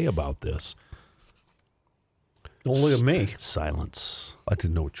 would say about this. Don't look at me. Silence. I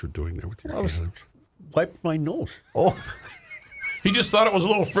didn't know what you're doing there with your hands. Wipe my nose. Oh. He just thought it was a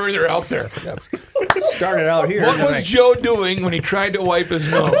little further out there. Started out here. What was Joe doing when he tried to wipe his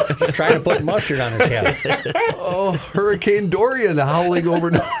nose? Trying to put mustard on his head. Oh, Hurricane Dorian howling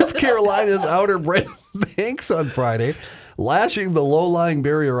over North Carolina's Outer Banks on Friday, lashing the low-lying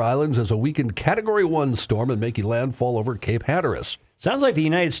barrier islands as a weakened Category 1 storm and making landfall over Cape Hatteras. Sounds like the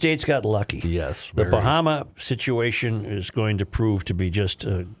United States got lucky. Yes. The Bahama situation is going to prove to be just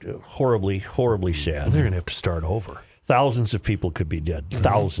horribly, horribly sad. They're going to have to start over. Thousands of people could be dead.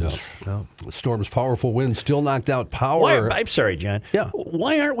 Thousands. No. The storm's powerful winds still knocked out power. I'm sorry, John. Yeah.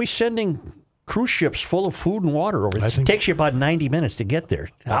 Why aren't we sending cruise ships full of food and water over? It takes you about 90 minutes to get there.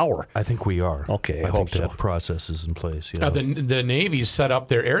 An hour. I think we are. Okay, I think that process is in place. Yeah. The Navy's set up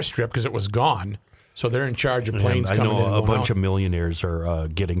their airstrip because it was gone. So they're in charge of planes coming in. I know a bunch of millionaires are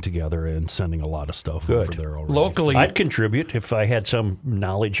getting together and sending a lot of stuff over there already. Locally, I'd contribute if I had some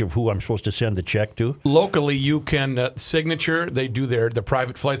knowledge of who I'm supposed to send the check to. Locally, you can Signature. They do the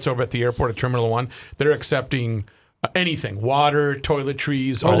private flights over at the airport at Terminal 1. They're accepting anything: water,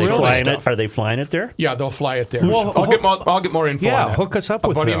 toiletries, all sorts of stuff. Are they flying it there? Yeah, they'll fly it there. Well, I'll get more info. Yeah, on that. hook us up with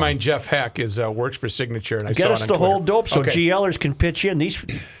with buddy them. of mine, Jeff Heck, works for Signature, and I get saw us it on the Twitter. whole dope so Okay. GLers can pitch in.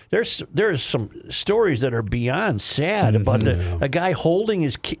 There's some stories that are beyond sad about a guy holding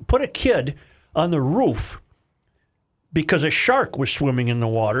his put a kid on the roof because a shark was swimming in the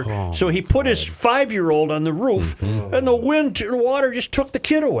water. So he put his 5-year-old on the roof, and the wind and the water just took the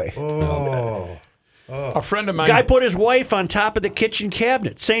kid away. A friend of mine. Guy put his wife on top of the kitchen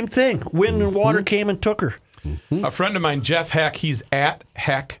cabinet. Same thing. Wind and water came and took her. A friend of mine, Jeff Heck, he's at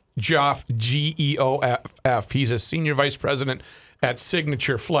Heck Geoff, Geoff. He's a senior vice president at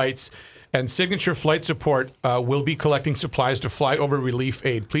Signature Flights. And Signature Flight Support will be collecting supplies to fly over relief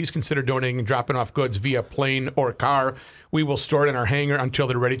aid. Please consider donating and dropping off goods via plane or car. We will store it in our hangar until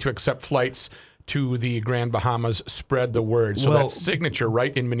they're ready to accept flights to the Grand Bahamas. Spread the word. So that's Signature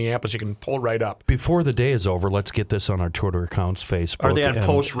right in Minneapolis. You can pull right up. Before the day is over, let's get this on our Twitter accounts, Facebook. Are they on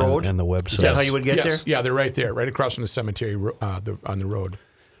Post Road? And the website. Is that how you would get there? Yeah, they're right there, right across from the cemetery on the road.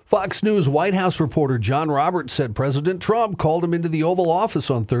 Fox News White House reporter John Roberts said President Trump called him into the Oval Office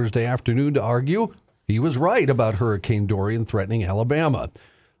on Thursday afternoon to argue he was right about Hurricane Dorian threatening Alabama.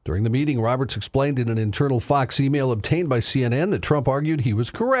 During the meeting, Roberts explained in an internal Fox email obtained by CNN that Trump argued he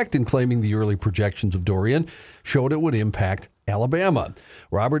was correct in claiming the early projections of Dorian showed it would impact Alabama.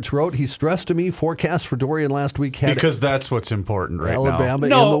 Roberts wrote, he stressed to me forecasts for Dorian last week had because that's what's important right Alabama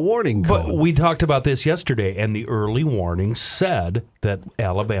now. in the warning code. But we talked about this yesterday, and the early warning said that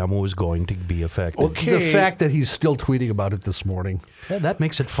Alabama was going to be affected. Okay. The fact that he's still tweeting about it this morning. Yeah, that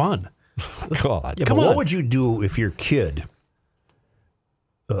makes it fun. God, yeah, come but on. what would you do if your kid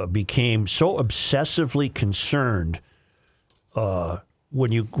became so obsessively concerned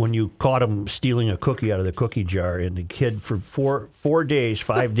when you caught him stealing a cookie out of the cookie jar, and the kid for 5 days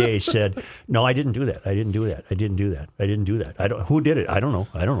said, "No, I didn't do that. I didn't do that. I didn't do that. I didn't do that. Who did it? I don't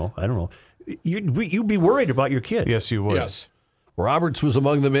know. You'd be worried about your kid. Yes, you would. Yes. Roberts was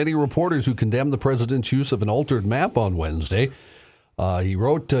among the many reporters who condemned the president's use of an altered map on Wednesday. He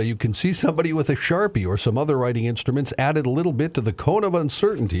wrote, you can see somebody with a Sharpie or some other writing instruments added a little bit to the cone of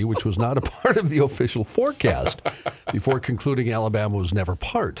uncertainty, which was not a part of the official forecast, before concluding Alabama was never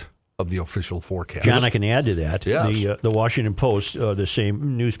part of the official forecast. John, I can add to that. Yes. The Washington Post, the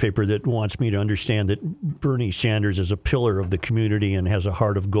same newspaper that wants me to understand that Bernie Sanders is a pillar of the community and has a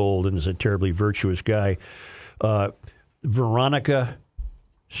heart of gold and is a terribly virtuous guy. Veronica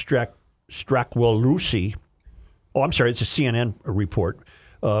Strackwell-Lucy, it's a CNN report,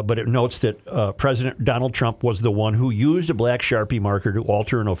 but it notes that President Donald Trump was the one who used a black Sharpie marker to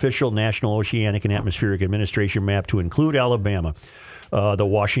alter an official National Oceanic and Atmospheric Administration map to include Alabama. The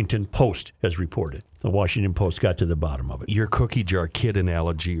Washington Post has reported. The Washington Post got to the bottom of it. Your cookie jar kid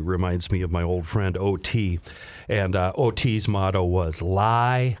analogy reminds me of my old friend O.T., and O.T.'s motto was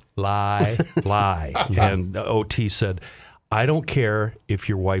lie, lie, lie. And O.T. said, I don't care if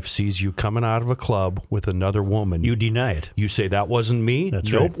your wife sees you coming out of a club with another woman. You deny it. You say, that wasn't me. That's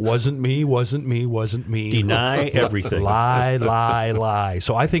nope, right. wasn't me, wasn't me, wasn't me. Deny everything. Lie, lie, lie.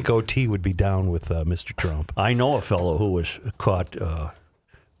 So I think O.T. would be down with Mr. Trump. I know a fellow who was caught,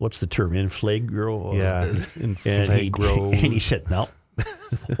 what's the term, in flagrante? Yeah, in flagrante. And he said, no.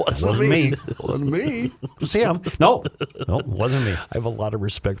 Wasn't me. Wasn't me. It was him. No, wasn't me. I have a lot of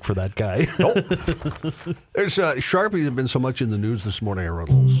respect for that guy. Nope. There's Sharpie has been so much in the news this morning. I wrote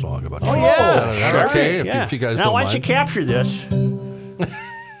a little song about Sharpie. Oh, yeah. Is that okay? Yeah. If you guys now, don't why mind. don't you capture this?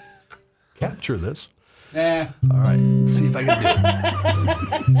 Capture this? Nah. All right. Let's see if I can do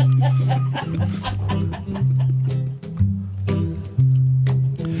it.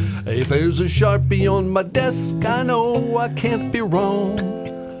 If there's a Sharpie on my desk, I know I can't be wrong.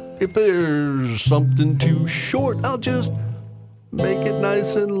 If there's something too short, I'll just make it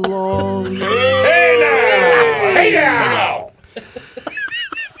nice and long. Hey now!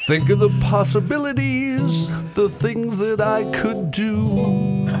 Think of the possibilities, the things that I could do.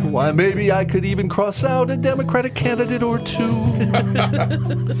 Why, maybe I could even cross out a Democratic candidate or two.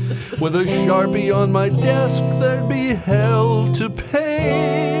 With a Sharpie on my desk, there'd be hell to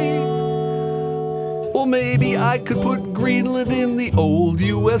pay. Well, maybe I could put Greenland in the old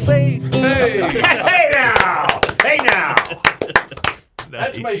USA. Hey! Hey now! Hey now!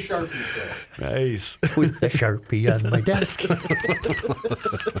 That's my Sharpie show. Nice. With the Sharpie on my desk.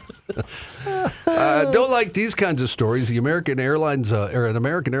 Don't like these kinds of stories. The American Airlines, an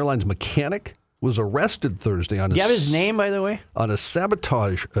American Airlines mechanic was arrested Thursday on Do you have his name, by the way? on a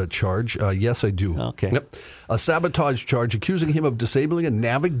sabotage charge. Yes, I do. Okay. Yep. A sabotage charge accusing him of disabling a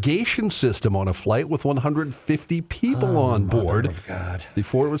navigation system on a flight with 150 people on board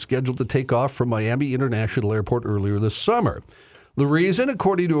before it was scheduled to take off from Miami International Airport earlier this summer. The reason,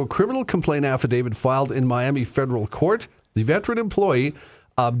 according to a criminal complaint affidavit filed in Miami federal court, the veteran employee,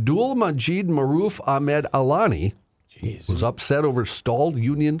 Abdul Majid Maruf Ahmed Alani, was upset over stalled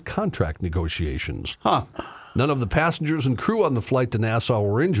union contract negotiations. None of the passengers and crew on the flight to Nassau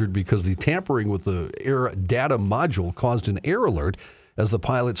were injured because the tampering with the air data module caused an error alert as the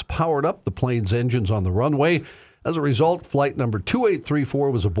pilots powered up the plane's engines on the runway. As a result, flight number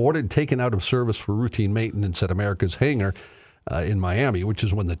 2834 was aborted, taken out of service for routine maintenance at America's hangar. in Miami, which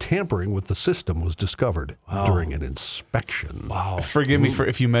is when the tampering with the system was discovered during an inspection. Wow. Forgive me for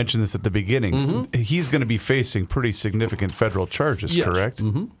if you mentioned this at the beginning. He's going to be facing pretty significant federal charges, correct?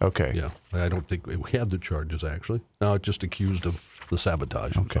 Okay. Yeah. I don't think we had the charges, actually. No, just accused of the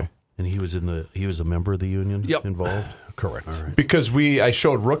sabotage. Okay. And he was a member of the union involved? Correct. All right. Because I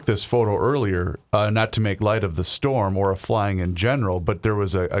showed Rook this photo earlier, not to make light of the storm or of flying in general, but there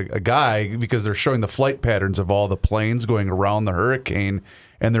was a guy, because they're showing the flight patterns of all the planes going around the hurricane,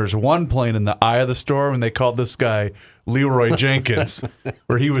 and there's one plane in the eye of the storm, and they called this guy Leroy Jenkins,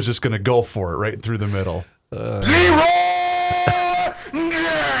 where he was just going to go for it right through the middle.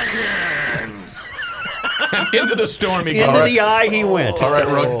 Into the storm he Into goes. the eye he went. All right,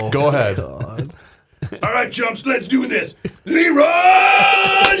 Rook, go ahead. All right, chumps, let's do this. Leroy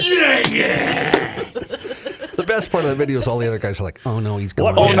Jenkins! The best part of the video is all the other guys are like, oh no, he's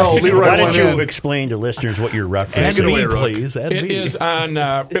going. Oh no, Leroy Why don't went you in. explain to listeners what you're referencing? Add me, please. Add It me. is on.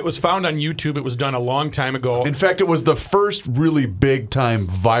 It was found on YouTube. It was done a long time ago. In fact, it was the first really big time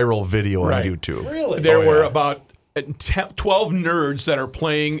viral video on YouTube. Really? There were about 12 nerds that are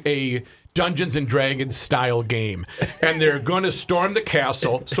playing a Dungeons and Dragons style game, and they're going to storm the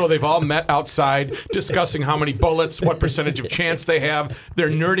castle. So they've all met outside discussing how many bullets, what percentage of chance they have. They're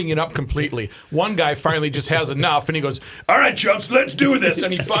nerding it up completely. One guy finally just has enough, and he goes, "All right, chumps, let's do this."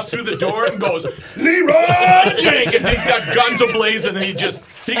 And he busts through the door and goes, "Leroy Jenkins!" He's got guns ablazing, and he gets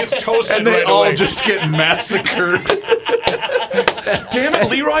toasted. And they right all away. just get massacred. Damn it,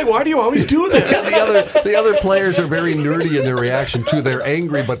 Leroy! Why do you always do this? The other players are very nerdy in their reaction too. They're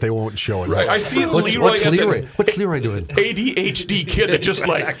angry, but they won't show it. Right. I see What's Leroy? What's Leroy doing? ADHD kid that just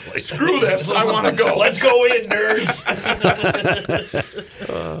like, screw this, I want to go. Let's go in, nerds.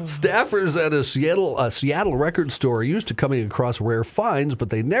 Staffers at a Seattle record store are used to coming across rare finds, but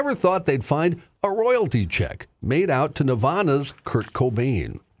they never thought they'd find a royalty check made out to Nirvana's Kurt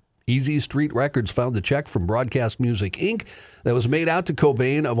Cobain. Easy Street Records found the check from Broadcast Music, Inc. that was made out to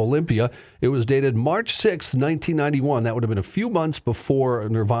Cobain of Olympia. It was dated March 6th, 1991. That would have been a few months before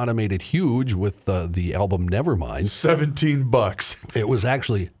Nirvana made it huge with the album Nevermind. $17. It was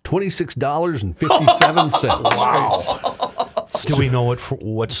actually $26.57. Wow. Do we know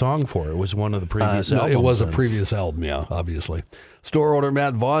what song for? It was one of the previous albums. No, it was then. a previous album, yeah, obviously. Store owner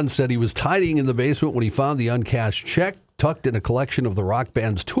Matt Vaughn said he was tidying in the basement when he found the uncashed check tucked in a collection of the rock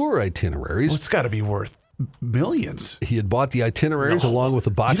band's tour itineraries. Well, it's got to be worth millions. He had bought the itineraries along with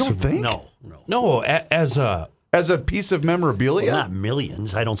a box You don't of... think? No, as a piece of memorabilia? Well, not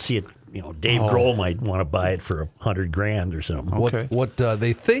millions. I don't see it. Dave Grohl might want to buy it for $100,000 or something. Okay. What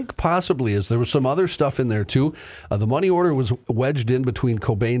they think possibly is there was some other stuff in there too. The money order was wedged in between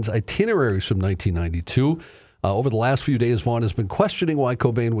Cobain's itineraries from 1992. Over the last few days, Vaughn has been questioning why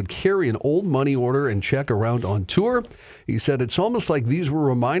Cobain would carry an old money order and check around on tour. He said it's almost like these were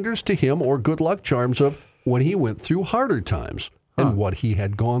reminders to him or good luck charms of when he went through harder times and what he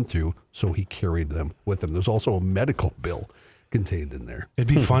had gone through, so he carried them with him. There's also a medical bill contained in there. It'd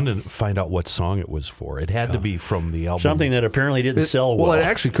be fun to find out what song it was for. It had to be from the album. Something that apparently didn't sell well. Well, it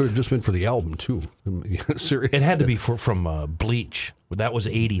actually could have just been for the album, too. It had to be from Bleach. That was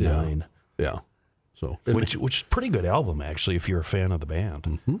 89. Yeah. So, which is a pretty good album, actually, if you're a fan of the band.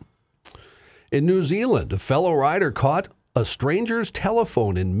 Mm-hmm. In New Zealand, a fellow rider caught a stranger's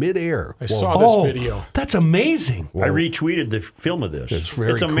telephone in midair. I saw this video. That's amazing. I retweeted the film of this. It's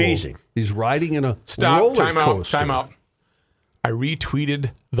It's cool. amazing. He's riding in a Stop. roller Time out. coaster. Time out. I retweeted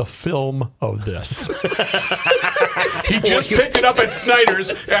the film of this. He just picked it up at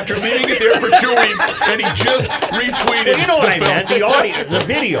Snyder's after leaving it there for 2 weeks, and he just retweeted You know what the I film. meant, the audio, the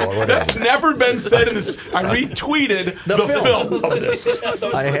video or whatever. That's never been said in this. I retweeted the film of this.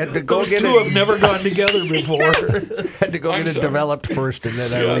 I had to go Those get two it. have never gone together before. Had to go I'm get it sorry. developed first, and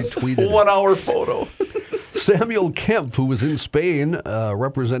then I retweeted it. 1 hour photo. Samuel Kemp, who was in Spain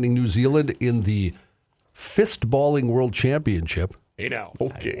representing New Zealand in the fistballing world championship. Hey now.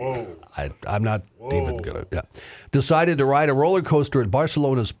 Okay. I'm not even going to. Yeah. Decided to ride a roller coaster at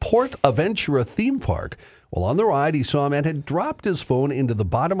Barcelona's Port Aventura theme park. While on the ride, he saw a man had dropped his phone into the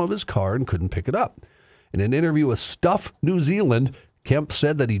bottom of his car and couldn't pick it up. In an interview with Stuff New Zealand, Kemp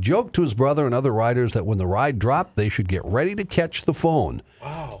said that he joked to his brother and other riders that when the ride dropped, they should get ready to catch the phone,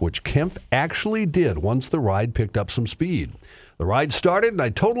 which Kemp actually did once the ride picked up some speed. The ride started, and I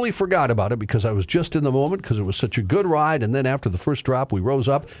totally forgot about it because I was just in the moment because it was such a good ride. And then after the first drop, we rose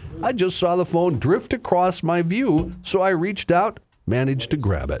up. I just saw the phone drift across my view, so I reached out, managed to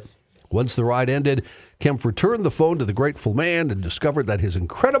grab it. Once the ride ended, Kempf returned the phone to the grateful man and discovered that his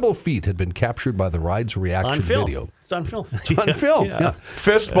incredible feat had been captured by the ride's reaction On film. video. It's on film. It's on film. Yeah.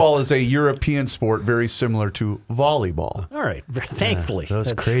 Fistball is a European sport very similar to volleyball. All right. Thankfully. Those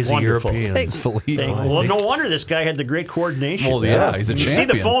That's crazy wonderful. Europeans. Thankfully. Well, no wonder this guy had the great coordination. Well, yeah, he's a you champion.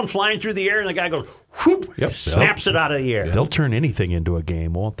 see the phone flying through the air, and the guy goes, whoop, snaps it out of the air. They'll turn anything into a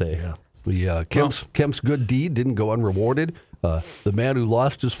game, won't they? Yeah. The Kemp's good deed didn't go unrewarded. The man who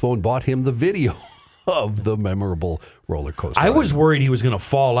lost his phone bought him the video of the memorable roller coaster. I was worried he was going to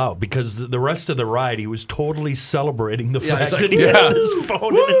fall out because the rest of the ride he was totally celebrating the fact that he had his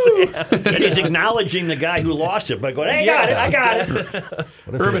phone in his hand. And he's acknowledging the guy who lost it by going, hey, I got it.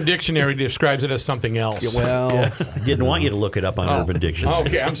 Urban Dictionary describes it as something else. Well, I didn't want you to look it up on Urban Dictionary.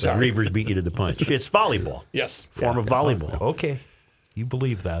 Okay, I'm sorry. Reavers beat you to the punch. It's volleyball. Yes. Form of volleyball. Okay. You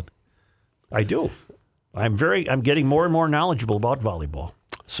believe that. I do. I'm getting more and more knowledgeable about volleyball.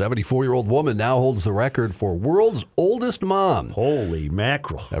 74-year-old woman now holds the record for world's oldest mom. Holy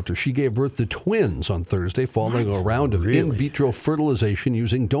mackerel. After she gave birth to twins on Thursday following a round of in vitro fertilization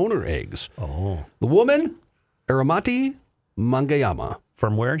using donor eggs. Oh. The woman, Aramati Mangayama.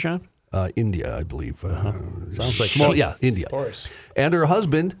 From where, John? India, I believe. Sounds like small, yeah, India. Of course. And her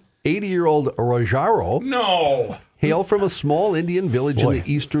husband, 80-year-old Rajaro, No. hail from a small Indian village in the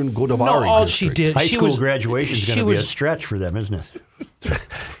eastern Godavari No, all district. she did, High she school was graduation is going she to be a was- stretch for them, isn't it?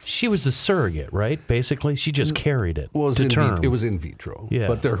 She was the surrogate, right? Basically, she just carried it Well, to term. it was in vitro. Yeah.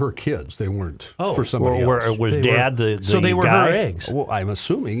 But they're her kids. They weren't Oh. for somebody else. Was They Dad were- the so they were guy? her eggs. Well, I'm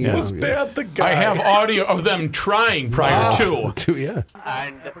assuming. Yeah. Was Dad the guy? I have audio of them trying prior to. Yeah.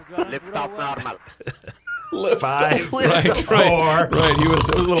 And lift off normal. 5, Right, 4. Right, he was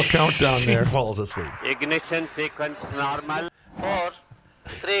a little countdown She there. falls asleep. Ignition sequence normal. 4,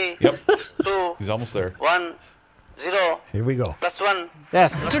 3, Yep. 2, He's almost there. 1, 0. Here we go. +1.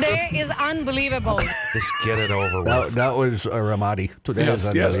 Yes. Today is unbelievable. Just get it over with. That was Ramadi. Today is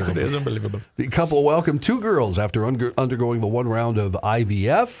Yes, unbelievable. it is unbelievable. The couple welcomed 2 girls after undergoing the 1 round of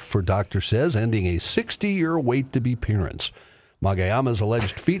IVF, for doctor says, ending a 60-year wait to be parents. Magayama's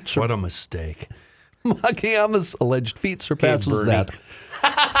alleged feat What a mistake. Magayama's alleged feat surpasses that.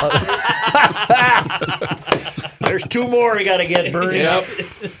 There's 2 more you got to get, Bernie. Yep.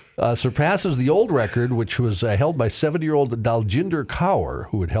 Surpasses the old record, which was held by 70-year-old Daljinder Kaur,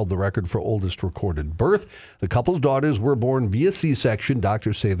 who had held the record for oldest recorded birth. The couple's daughters were born via C-section.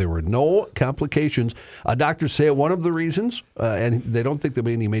 Doctors say there were no complications. Doctors say one of the reasons, and they don't think there'll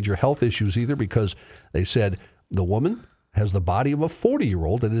be any major health issues either, because they said the woman has the body of a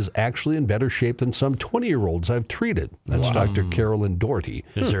 40-year-old and is actually in better shape than some 20-year-olds I've treated. That's Dr. Carolyn Doherty.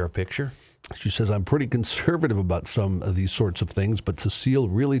 Is there a picture? She says, I'm pretty conservative about some of these sorts of things, but Cecile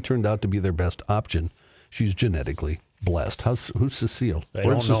really turned out to be their best option. She's genetically blessed. Who's Cecile? I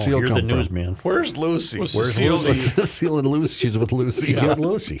Where don't did know. Cecile You're come the from? newsman. Where's Lucy? Was Where's Cecile Lucy? Cecile and Lucy. She's with Lucy. She's with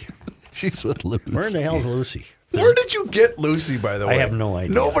Lucy. She's with Lucy. Where in the hell's Lucy? Where did you get Lucy, by the way? I have no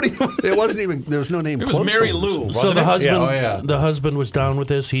idea. Nobody. It wasn't even, there was no name It was close Mary to Lou. Lucy. So the husband, Yeah, oh, yeah. the husband was down with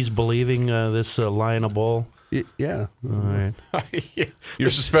this. He's believing this Lion of Bull. Yeah. All right. You're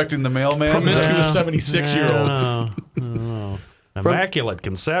suspecting the mailman? Promiscuous 76-year-old. No. Immaculate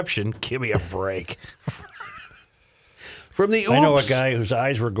conception. Give me a break. From the Oops. I know a guy whose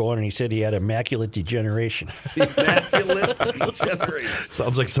eyes were going, and he said he had immaculate degeneration.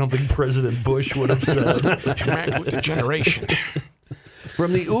 Sounds like something President Bush would have said. Immaculate degeneration.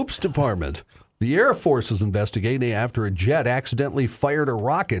 From the Oops department. The Air Force is investigating after a jet accidentally fired a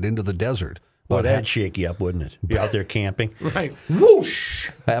rocket into the desert. Well, that'd shake you up, wouldn't it? Be out there camping. Right. Whoosh!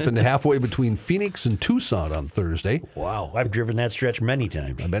 Happened halfway between Phoenix and Tucson on Thursday. Wow, I've driven that stretch many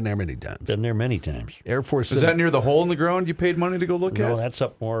times. I've been there many times. Been there many times. Air Force Is said, that near the hole in the ground you paid money to go look No, at? that's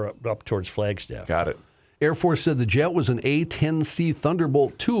up more up towards Flagstaff. Got it. Air Force said the jet was an A-10C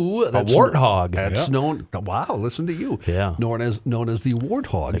Thunderbolt II. That's Warthog. That's known. Wow, listen to you. Yeah. Known as the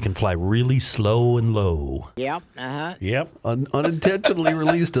Warthog. It can fly really slow and low. Yep. Yep. Unintentionally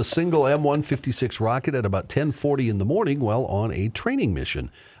released a single M156 rocket at about 10:40 in the morning while on a training mission.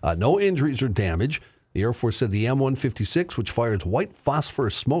 No injuries or damage. The Air Force said the M156, which fires white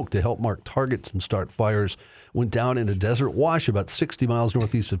phosphorus smoke to help mark targets and start fires, went down in a desert wash about 60 miles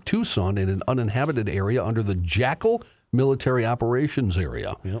northeast of Tucson in an uninhabited area under the Jackal Military Operations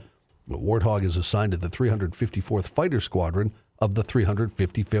Area. Yep. The Warthog is assigned to the 354th Fighter Squadron of the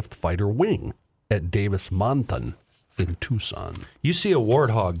 355th Fighter Wing at Davis-Monthan in Tucson. You see a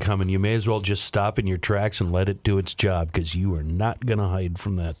warthog coming, you may as well just stop in your tracks and let it do its job, because you are not going to hide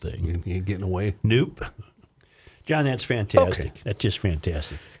from that thing. You ain't getting away. Nope. John, that's fantastic. Okay. That's just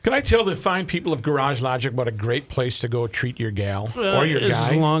fantastic. Can I tell the fine people of Garage Logic what a great place to go treat your gal or your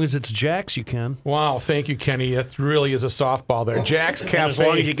As guy? long as it's Jack's, you can. Wow, thank you, Kenny. It really is a softball there. Jack's Cafe. As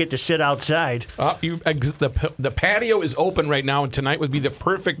long as you get to sit outside. The patio is open right now, and tonight would be the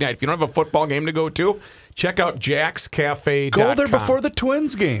perfect night. If you don't have a football game to go to, check out jackscafe.com. Go there before the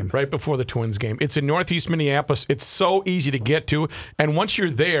Twins game. Right before the Twins game. It's in Northeast Minneapolis. It's so easy to get to. And once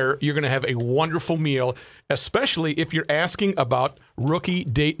you're there, you're going to have a wonderful meal, especially if you're asking about Rookie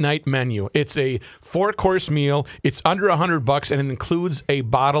Date Night Menu. It's a 4-course meal. It's under $100, and it includes a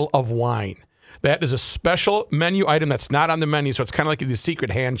bottle of wine. That is a special menu item that's not on the menu, so it's kind of like the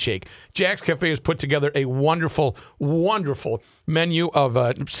secret handshake. Jack's Cafe has put together a wonderful, wonderful menu of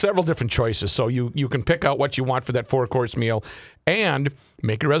several different choices. So you can pick out what you want for that 4-course meal and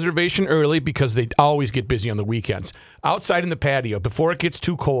make a reservation early because they always get busy on the weekends. Outside in the patio, before it gets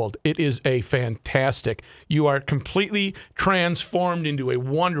too cold, it is a fantastic. You are completely transformed into a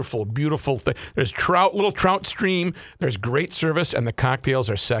wonderful, beautiful thing. There's little trout stream. There's great service, and the cocktails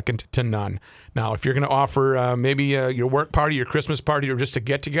are second to none. Now, if you're going to offer maybe your work party, your Christmas party, or just a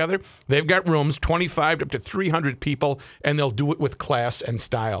get-together, they've got rooms, 25 up to 300 people, and they'll do it with class and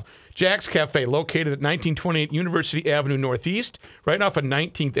style. Jack's Cafe, located at 1928 University Avenue Northeast, right off of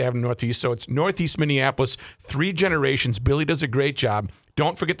 19th Avenue Northeast. So it's Northeast Minneapolis, 3 generations. Billy does a great job.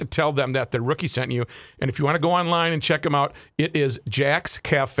 Don't forget to tell them that the Rookie sent you. And if you want to go online and check them out, it is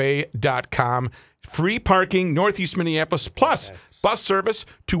jackscafe.com. Free parking, Northeast Minneapolis, plus bus service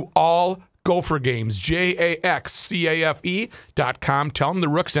to all Gopher games, jaxcafe.com. Tell them the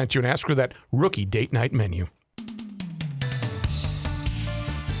Rook sent you and ask for that Rookie Date Night Menu.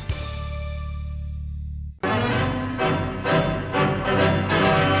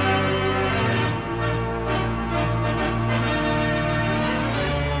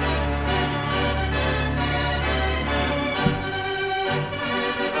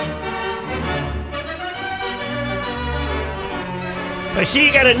 I see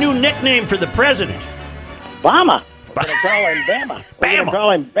you got a new nickname for the president. Bama. We're going to call him Bama. We're going to call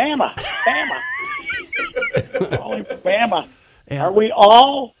him Bama. Bama. Call him Bama. Yeah. Are we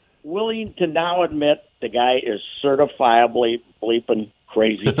all willing to now admit the guy is certifiably bleeping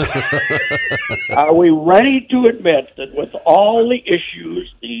crazy? Are we ready to admit that with all the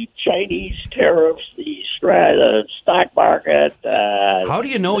issues, the Chinese tariffs, the stock market... how do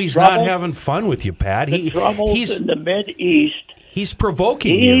you know he's not having fun with you, Pat? The troubles in the Mideast... He's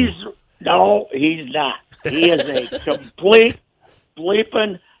provoking you. No, he's not. He is a complete,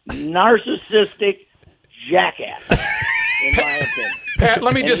 bleeping, narcissistic jackass, in my opinion. Pat,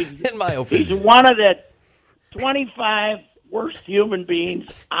 let me in my opinion. He's one of the 25 worst human beings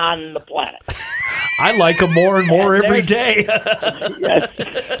on the planet. I like him more and more every day. Yes.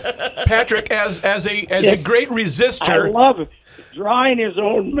 Patrick, as a great resistor... I love drawing his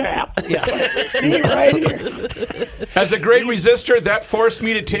own map. Yeah. Right here. As a great resistor, that forced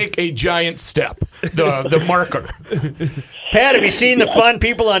me to take a giant step, the marker. Pat, have you seen the fun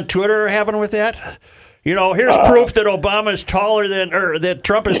people on Twitter are having with that? You know, here's proof that that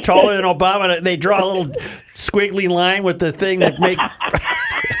Trump is taller than Obama. They draw a little squiggly line with the thing that make.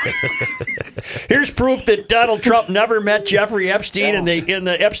 Here's proof that Donald Trump never met Jeffrey Epstein, and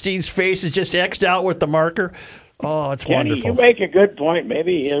the Epstein's face is just X'd out with the marker. Oh, it's Kenny, wonderful. You make a good point.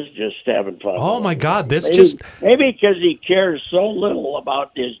 Maybe he is just having fun. Oh, my God. Maybe because he cares so little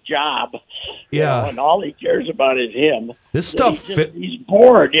about his job. Yeah. And all he cares about is him. This stuff... He's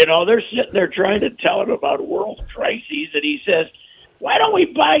bored. They're sitting there trying to tell him about world crises, and he says, why don't we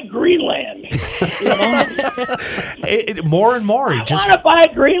buy Greenland? More and more. I want to buy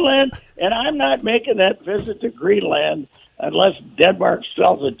Greenland, and I'm not making that visit to Greenland unless Denmark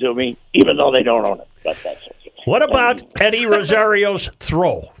sells it to me, even though they don't own it. But that's okay. What about Eddie Rosario's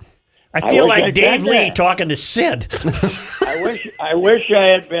throw? I feel like Dave Lee talking to Sid. I wish I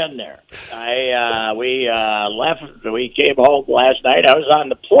had been there. We came home last night. I was on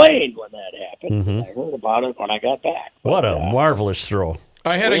the plane when that happened. Mm-hmm. I heard about it when I got back. What a marvelous throw.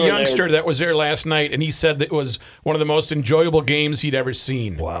 I had a youngster that was there last night, and he said that it was one of the most enjoyable games he'd ever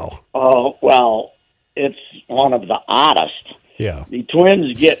seen. Wow. Oh, well, it's one of the oddest. Yeah. The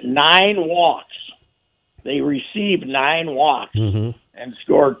Twins get 9 walks. They received 9 walks and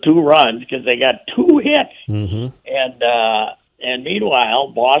scored 2 runs because they got 2 hits. Mm-hmm. And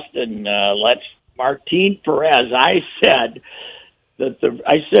meanwhile, Boston lets Martin Perez. I said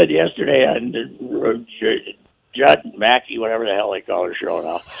yesterday on Judd Mackey, whatever the hell they call their show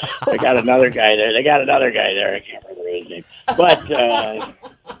now. They got another guy there. I can't remember his name.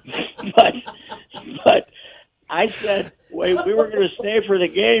 But I said we were going to stay for the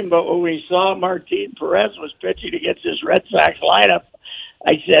game, but when we saw Martin Perez was pitching against this Red Sox lineup,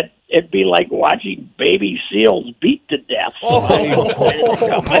 I said, it'd be like watching baby seals beat to death.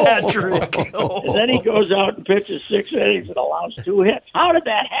 Patrick. And then he goes out and pitches 6 innings and allows 2 hits. How did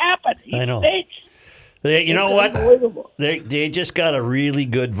that happen? I know. Stinks. You know what? Unbelievable. They just got a really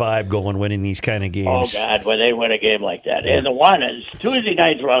good vibe going winning these kind of Oh, games. God, when they win a game like that. And the one is Tuesday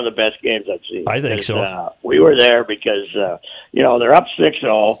night's one of the best games I've seen. I think so. We were there because, they're up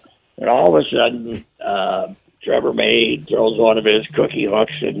 6-0, and all of a sudden, Trevor May throws one of his cookie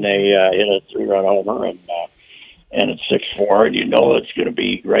hooks, and they hit a 3-run homer, and it's 6-4, and you know it's going to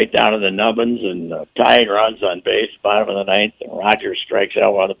be right down to the nubbins, and tying runs on base, bottom of the ninth, and Rogers strikes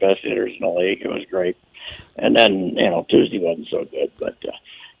out one of the best hitters in the league. It was great. And then, Tuesday wasn't so good. But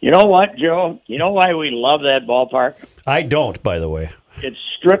you know what, Joe? You know why we love that ballpark? I don't, by the way. It's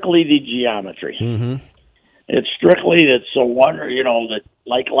strictly the geometry. Mm-hmm. It's strictly that so wonder, that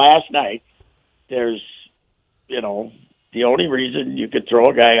like last night, there's, the only reason you could throw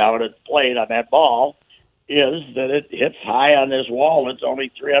a guy out at the plate on that ball is that it hits high on this wall. It's only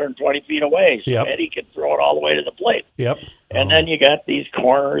 320 feet away, so Yep. Eddie can throw it all the way to the plate. Yep. And then you got these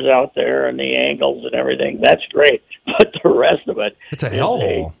corners out there and the angles and everything. That's great. But the rest of it It's a is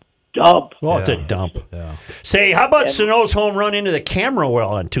hellhole. dump. Well, it's a dump. Yeah. Say, how about Sano's home run into the camera well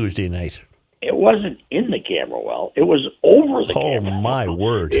on Tuesday night? It wasn't in the camera well. It was over the camera. Oh, my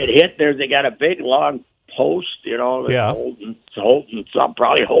word. It hit there. They got a big, long post, that's Yeah.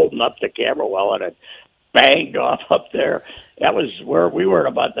 probably holding up the camera well, and it banged off up there. That was where we were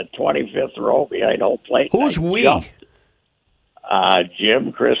at about the 25th row behind home plate. Who's I we? jumped.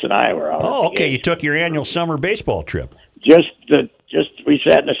 Jim, Chris, and I were out. Oh, okay. You took your annual summer baseball trip. Just we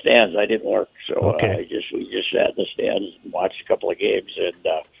sat in the stands. I didn't work, so Okay. we just sat in the stands and watched a couple of games, and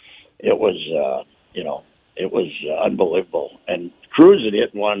it was unbelievable. And Cruz had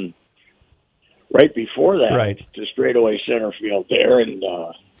hit one right before that Right. to straightaway center field there, and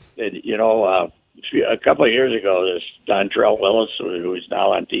a couple of years ago, this Dontrell Willis, who is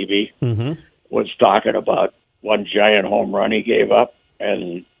now on TV, Mm-hmm. was talking about one giant home run he gave up,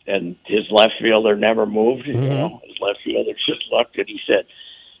 and his left fielder never moved. Mm-hmm. His left fielder just looked, and he said,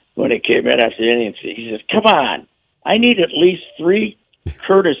 when it came in after the inning, he said, "Come on, I need at least 3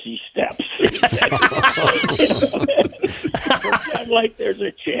 courtesy steps." Pretend like there's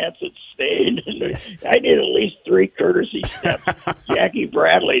a chance it's stayed. I need at least 3 courtesy steps. Jackie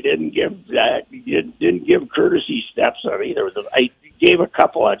Bradley didn't give courtesy steps on either of them. I gave a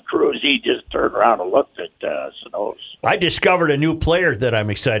couple on Cruz. He just turned around and looked at Sano's. I discovered a new player that I'm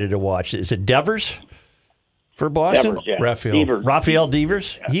excited to watch. Is it Devers for Boston? Devers, yeah. Rafael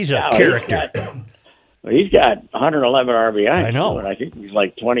Devers? He's a Yeah, character. He's got 111 RBIs. I know. And I think he's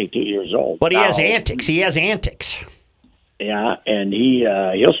like 22 years old. But he has Now, antics. He has antics. Yeah, and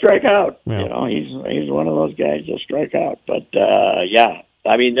he'll strike out. Yeah. He's one of those guys that'll strike out. But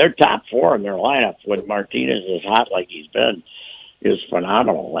I mean, their top 4 in their lineup when Martinez is hot like he's been is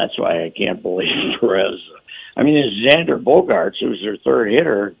phenomenal. That's why I can't believe Perez. I mean, it's Xander Bogaerts, who's their third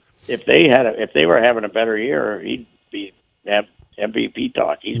hitter. If they were having a better year, he'd have MVP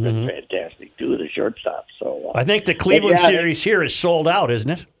talk. He's been fantastic too, the shortstop. So I think the Cleveland series here is sold out, isn't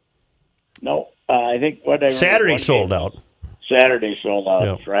it? No, I think Saturday sold out. Saturday sold out.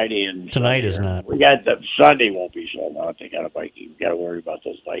 Yep. Friday and Tonight Sunday is not. We got the Sunday won't be sold out. They got a bike. You got to worry about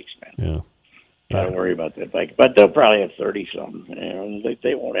those bikes, man. Yeah. Got to worry about that bike, but they'll probably have 30-something.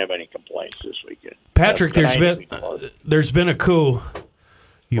 They won't have any complaints this weekend. Patrick, there's Tonight been a coup.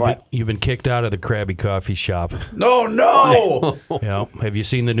 What? You've been kicked out of the Krabby Coffee Shop. No. Yeah. Have you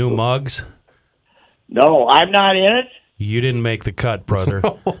seen the new mugs? No, I'm not in it. You didn't make the cut, brother.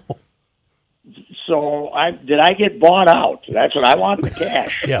 So did I get bought out? That's what I want, the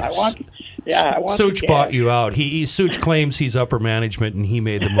cash. Yes. I want the Such cash. bought you out. Such claims he's upper management and he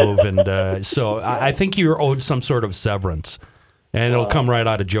made the move, and so I think you're owed some sort of severance, and it'll come right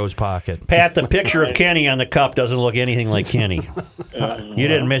out of Joe's pocket. Pat, the picture of Kenny on the cup doesn't look anything like Kenny. You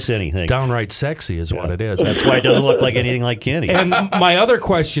didn't miss anything. Downright sexy is what it is. That's why it doesn't look like anything like Kenny. And my other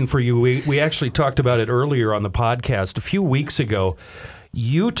question for you, we actually talked about it earlier on the podcast a few weeks ago.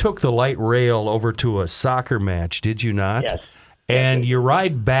 You took the light rail over to a soccer match, did you not? Yes. And your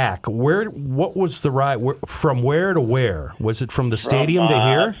ride back, what was the ride? From where to where? Was it from the stadium to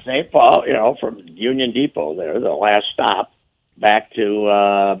here? St. Paul, from Union Depot there, the last stop, back to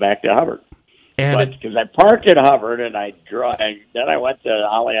Hubbard. And because I parked at Hubbard and then I went to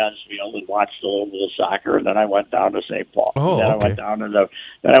Allianz Field and watched a little bit of soccer, and then I went down to St. Paul. Oh, then okay.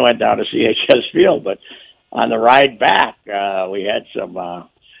 I went down to CHS Field, but on the ride back, we had some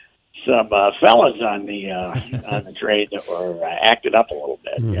fellas on the train that were acted up a little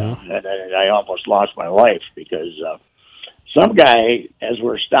bit. And I almost lost my life because some guy, as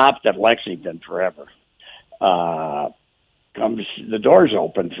we're stopped at Lexington forever, comes, the door's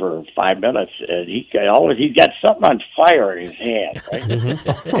open for 5 minutes, and he's got something on fire in his hand, right?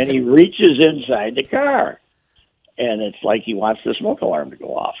 And he reaches inside the car, and it's like he wants the smoke alarm to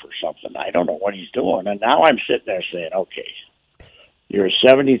go off or something. I don't know what he's doing. And now I'm sitting there saying, okay, you're a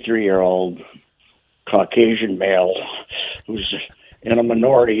 73-year-old Caucasian male who's in a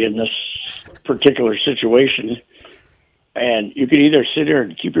minority in this particular situation, and you can either sit here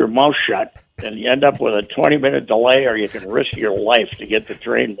and keep your mouth shut and you end up with a 20-minute delay, or you can risk your life to get the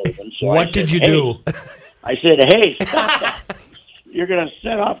train moving. So what did you do? I said, hey, stop that. You're going to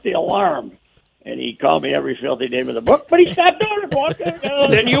set off the alarm. And he called me every filthy name in the book, but he stopped doing it.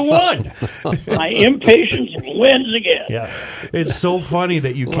 Then you won. My impatience wins again. Yeah. It's so funny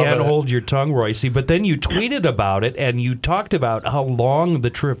that you can't hold your tongue, Royce. But then you tweeted about it, and you talked about how long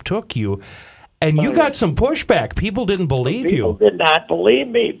the trip took you, and you got some pushback. People didn't believe you. People did not believe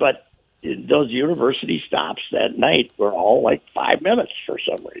me, but those university stops that night were all like 5 minutes for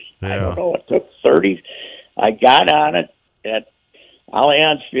some reason. Yeah. I don't know. It took 30. I got on it at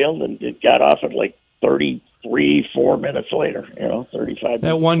Allianz Field, and it got off at like 4 minutes later, 35 minutes.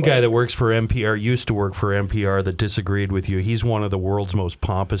 That one later. guy that works for NPR, used to work for NPR, that disagreed with you. He's one of the world's most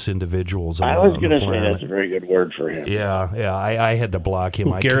pompous individuals. I was going to say that's a very good word for him. Yeah. I had to block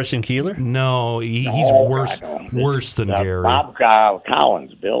him. Garrison Keillor? No, he's worse than Gary. Bob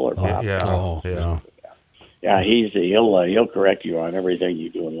Collins, Bill or Bob. Yeah. Yeah, he'll correct you on everything you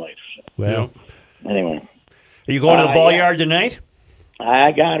do in life. So. Well, anyway. Are you going to the ball yard tonight?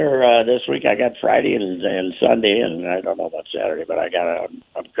 I got her this week. I got Friday and Sunday, and I don't know about Saturday, but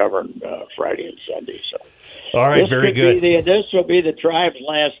I'm covering Friday and Sunday. So, all right, very good. This will be the Tribe's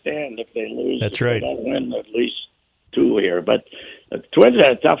last stand if they lose. That's right. They don't win at least 2 here, but the Twins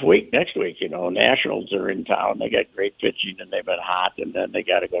had a tough week next week. Nationals are in town. They got great pitching, and they've been hot, and then they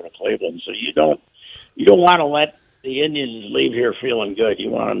got to go to Cleveland. So you don't want to let the Indians leave here feeling good. You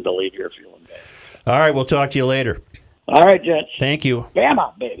want them to leave here feeling bad. All right, we'll talk to you later. All right, gents. Thank you.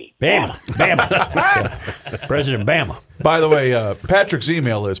 Bama, baby. Bama. President Bama. By the way, Patrick's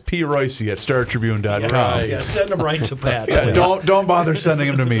email is proyce@startribune.com. Yeah, send them right to Pat. Don't bother sending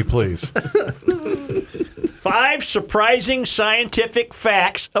them to me, please. 5 surprising scientific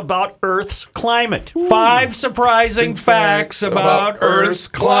facts about Earth's climate. 5 surprising facts about Earth's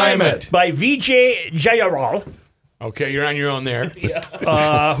climate. By Vijay Jayaraj. Okay, you're on your own there.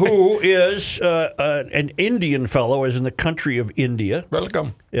 Who is an Indian fellow, is in the country of India.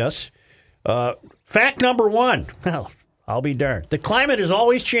 Welcome. Yes. Fact number 1. Well, I'll be darned. The climate has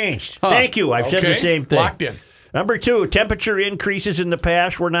always changed. Thank you. I've said the same thing. Locked in. Number 2, temperature increases in the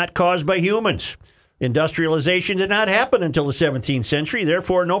past were not caused by humans. Industrialization did not happen until the 17th century.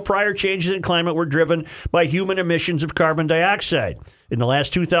 Therefore, no prior changes in climate were driven by human emissions of carbon dioxide. In the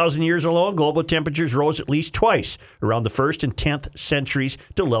last 2,000 years alone, global temperatures rose at least twice, around the 1st and 10th centuries,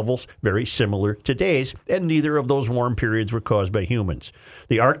 to levels very similar to today's, and neither of those warm periods were caused by humans.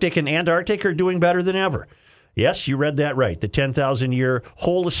 The Arctic and Antarctic are doing better than ever. Yes, you read that right. The 10,000-year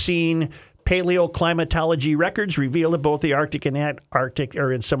Holocene paleoclimatology records reveal that both the Arctic and Antarctic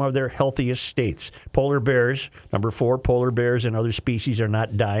are in some of their healthiest states. Polar bears, number 4, polar bears and other species are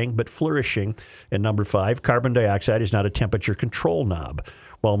not dying but flourishing. And number 5, carbon dioxide is not a temperature control knob.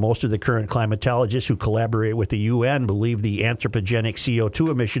 While most of the current climatologists who collaborate with the UN believe the anthropogenic CO2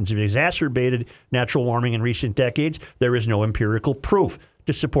 emissions have exacerbated natural warming in recent decades, there is no empirical proof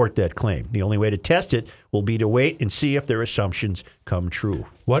to support that claim. The only way to test it will be to wait and see if their assumptions come true.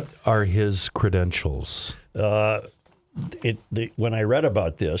 What are his credentials? When I read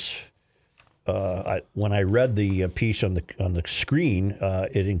about this, when I read the piece on the screen,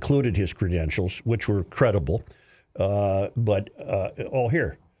 it included his credentials, which were credible. Here.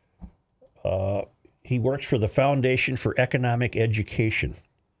 He works for the Foundation for Economic Education.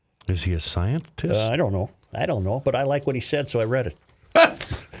 Is he a scientist? I don't know, but I like what he said, so I read it.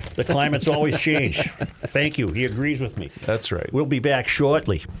 The climate's always changed. Thank you. He agrees with me. That's right. We'll be back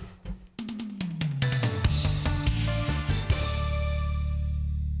shortly.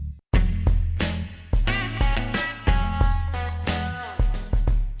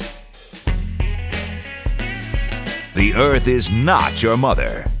 The Earth is not your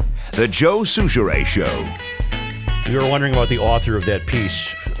mother. The Joe Souchere Show. You were wondering about the author of that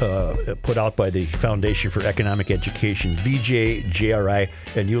piece put out by the Foundation for Economic Education, Vijay Jayaraj,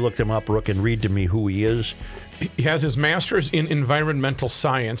 and you looked him up, Rook, and read to me who he is. He has his master's in environmental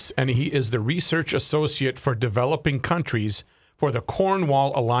science, and he is the research associate for developing countries for the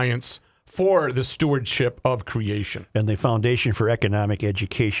Cornwall Alliance for the stewardship of creation. And the Foundation for Economic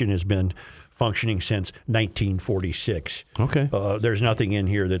Education has been functioning since 1946. Okay. There's nothing in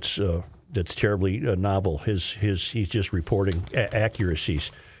here that's terribly novel. He's just reporting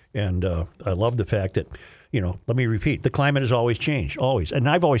accuracies. And I love the fact that, let me repeat, the climate has always changed, always. And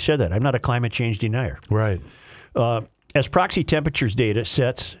I've always said that. I'm not a climate change denier. Right. As proxy temperature data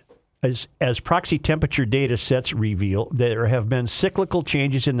sets reveal, there have been cyclical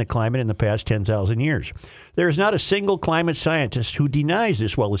changes in the climate in the past 10,000 years. There is not a single climate scientist who denies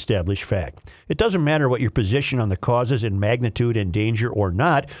this well-established fact. It doesn't matter what your position on the causes and magnitude and danger or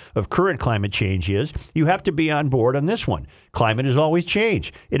not of current climate change is, you have to be on board on this one. Climate has always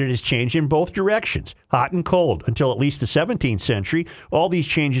changed, and it has changed in both directions, hot and cold. Until at least the 17th century, all these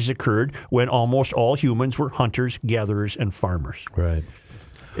changes occurred when almost all humans were hunters, gatherers, and farmers. Right.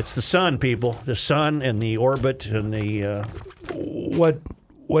 It's the sun, people. The sun and the orbit and the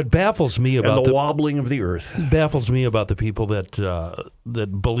what baffles me about and the wobbling of the earth baffles me about the people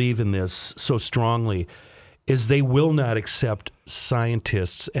that believe in this so strongly is they will not accept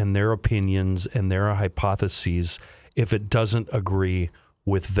scientists and their opinions and their hypotheses if it doesn't agree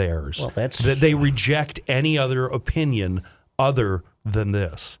with theirs. Well, that they reject any other opinion other than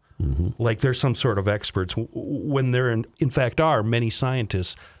this. Mm-hmm. Like they're some sort of experts when there in fact are many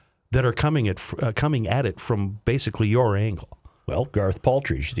scientists that are coming at it from basically your angle. Well, Garth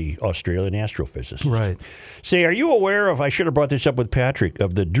Paltridge, the Australian astrophysicist. Right. Say, are you aware of, I should have brought this up with Patrick,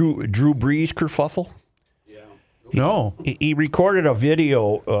 of the Drew Brees kerfuffle? Yeah. No. He recorded a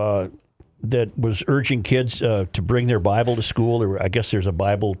video that was urging kids to bring their Bible to school. I guess there's a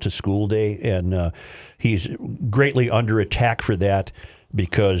Bible to school day, and he's greatly under attack for that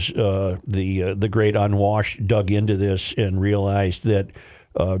because the great unwashed dug into this and realized that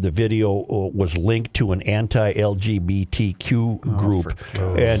the video was linked to an anti-LGBTQ group,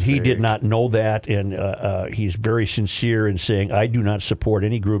 and he did not know that, and he's very sincere in saying, I do not support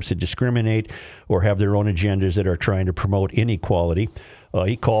any groups that discriminate or have their own agendas that are trying to promote inequality.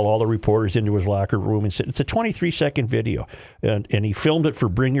 He called all the reporters into his locker room and said, it's a 23-second video, and he filmed it for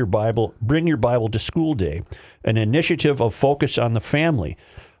Bring Your Bible to School Day, an initiative of Focus on the Family,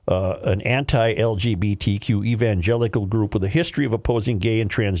 an anti-LGBTQ evangelical group with a history of opposing gay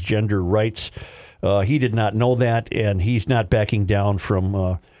and transgender rights. He did not know that, and he's not backing down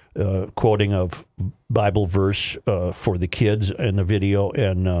from quoting of Bible verse for the kids in the video,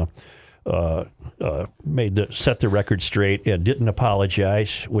 and set the record straight and didn't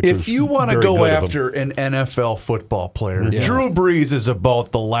apologize. If you want to go after an NFL football player, Drew Brees is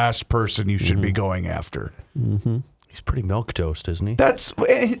about the last person you should be going after. Mm-hmm. He's pretty milquetoast, isn't he? That's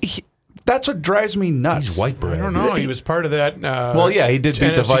what drives me nuts. He's white bread. I don't know. He was part of that. He did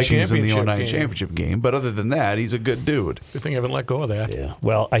beat the NFC Vikings in the 09 game. championship game, but other than that, he's a good dude. Good thing I haven't let go of that. Yeah.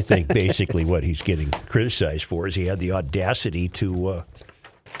 Well, I think basically what he's getting criticized for is he had the audacity to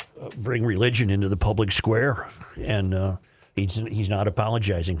bring religion into the public square, and he's not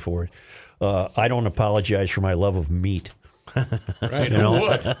apologizing for it. I don't apologize for my love of meat. Right?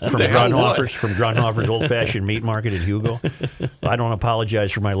 From Grunhofer's old-fashioned meat market at Hugo. I don't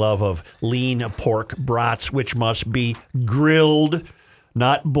apologize for my love of lean pork brats, which must be grilled,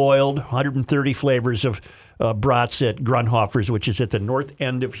 not boiled. 130 flavors of brats at Grunhofer's, which is at the north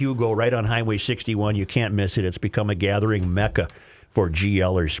end of Hugo, right on Highway 61. You can't miss it. It's become a gathering mecca for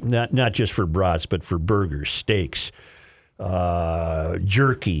GLers, not just for brats, but for burgers, steaks,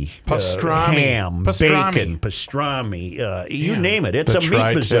 jerky, pastrami, ham, bacon, pastrami, you name it. It's a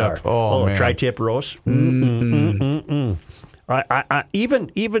meat bazaar. Man. Tri-tip roast.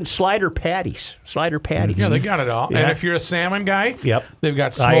 Even slider patties. Yeah, they got it all. Yeah. And if you're a salmon guy, they've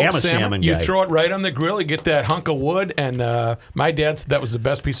got smoked I am a salmon. You throw it right on the grill, you get that hunk of wood, and my dad said that was the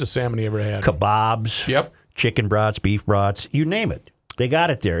best piece of salmon he ever had. Kebabs. Yep. Chicken brats, beef brats, you name it. They got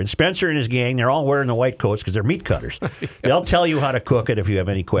it there. And Spencer and his gang, they're all wearing the white coats because they're meat cutters. Yes. They'll tell you how to cook it if you have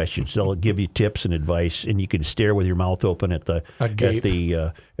any questions. They'll give you tips and advice, and you can stare with your mouth open at the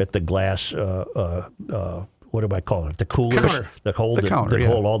glass. What do I call it? The coolers counter. that hold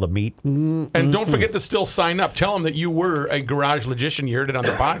hold all the meat. And don't forget to still sign up. Tell them that you were a garage logician. You heard it on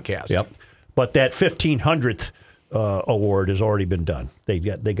the podcast. Yep. But that 1500th award has already been done. They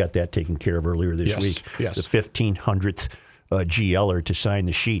got that taken care of earlier this week. Yes. The 1500th GLer to sign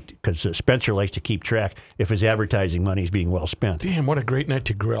the sheet, because Spencer likes to keep track if his advertising money is being well spent. Damn, what a great night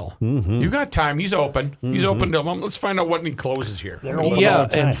to grill. Mm-hmm. You got time. He's open. He's open. Let's find out when he closes here. Yeah,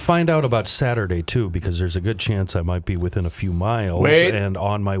 and find out about Saturday, too, because there's a good chance I might be within a few miles and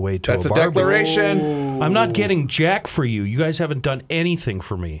on my way to That's a a barbecue. declaration. I'm not getting jack for you. You guys haven't done anything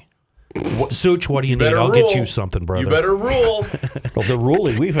for me. Such, what do you need? better I'll get rule. you something, brother. You better rule. Well, the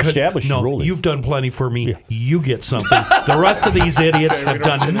ruling, we've established the No, ruling. you've done plenty for me. You get something. The rest of these idiots have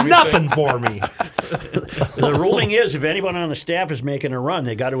done nothing for me. The ruling is if anyone on the staff is making a run,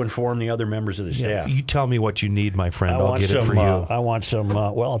 they got to inform the other members of the staff. You tell me what you need, my friend. I'll want get it some, for you. I want some,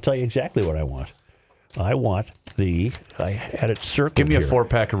 well, I'll tell you exactly what I want. I want I had it circled. Give me a here.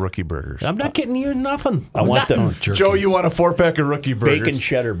 4-pack of Rookie Burgers. I'm not getting you nothing. I want the Joe, you want a 4-pack of Rookie Burgers? bacon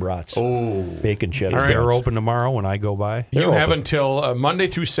cheddar brats. Oh. Bacon cheddar If brats. they're open tomorrow when I go by. You have until Monday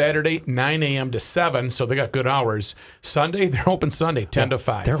through Saturday, 9 a.m. to 7, so they got good hours. Sunday, they're open Sunday, 10 to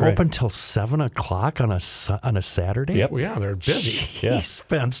 5. They're open till 7 o'clock on a Saturday? Yep. Well, yeah, they're busy. Yeah. Jeez,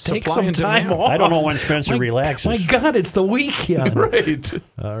 Spence, take Supply some and time demand. off. I don't know when Spencer My relaxes. God, it's the weekend. Right.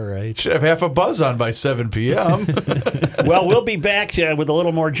 All right. Should have half a buzz on by 7 p.m. Well, we'll be back with a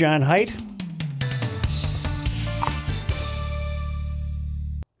little more John Haidt.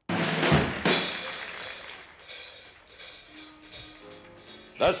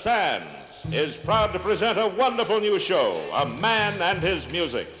 The Sands is proud to present a wonderful new show, A Man and His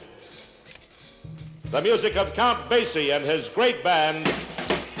Music. The music of Count Basie and his great band.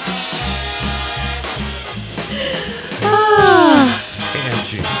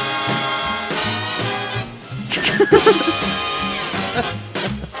 Angie.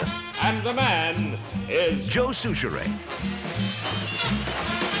 And the man is Joe Souchere.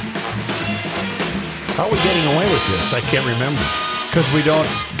 How are we getting away with this? I can't remember. Because we don't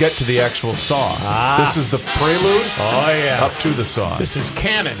get to the actual song. This is the prelude up to the song. This is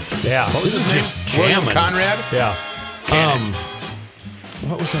Canon. Yeah. What was This his is name? just William jamming. Conrad? Yeah.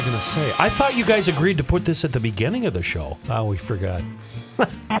 What was I going to say? I thought you guys agreed to put this at the beginning of the show. Oh, we forgot.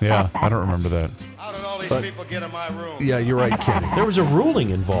 Yeah, I don't remember that. How did all these people get in my room? Yeah, you're right, Kenny. There was a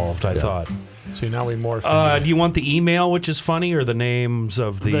ruling involved, I thought. So now we morph. Do you want the email, which is funny, or the names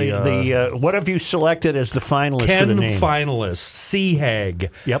of the what have you selected as the finalists 10 for the name? finalists? Sea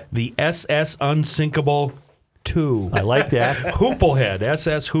Hag. Yep. The SS Unsinkable 2. I like that. Hooplehead.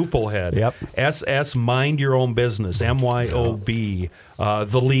 SS Hooplehead. Yep. SS Mind Your Own Business. MYOB.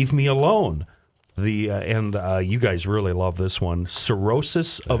 The Leave Me Alone. And you guys really love this one.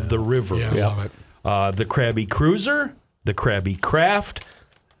 Cirrhosis of the River. Yeah, I love it. The Krabby Cruiser. The Krabby Craft.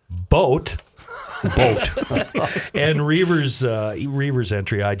 Boat. And Reaver's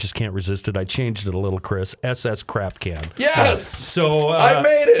entry, I just can't resist it. I changed it a little, Chris. SS Crap Can. Yes! So I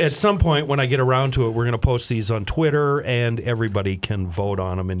made it! At some point when I get around to it, we're going to post these on Twitter, and everybody can vote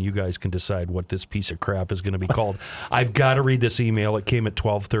on them, and you guys can decide what this piece of crap is going to be called. I've got to read this email. It came at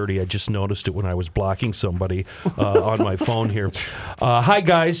 12:30. I just noticed it when I was blocking somebody on my phone here. Hi,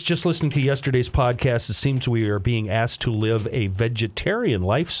 guys. Just listening to yesterday's podcast, it seems we are being asked to live a vegetarian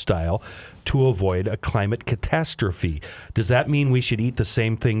lifestyle to avoid a climate catastrophe. Does that mean we should eat the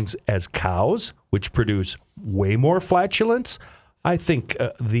same things as cows, which produce way more flatulence? I think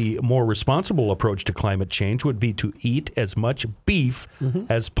the more responsible approach to climate change would be to eat as much beef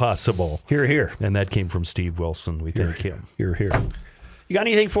as possible. Hear, hear. And that came from Steve Wilson. We thank him. Hear, hear. You got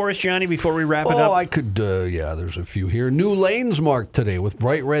anything for us, Johnny, before we wrap it up? Oh, I could, there's a few here. New lanes marked today with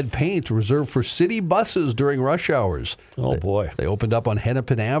bright red paint reserved for city buses during rush hours. Oh, boy. They opened up on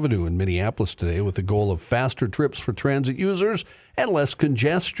Hennepin Avenue in Minneapolis today with the goal of faster trips for transit users and less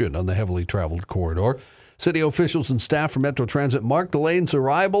congestion on the heavily traveled corridor. City officials and staff from Metro Transit marked the lane's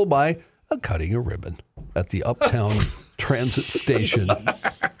arrival by cutting a ribbon at the Uptown Transit Station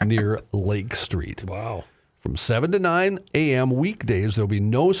near Lake Street. Wow. From 7 to 9 a.m. weekdays, there'll be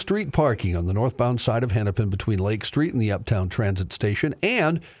no street parking on the northbound side of Hennepin between Lake Street and the Uptown Transit Station,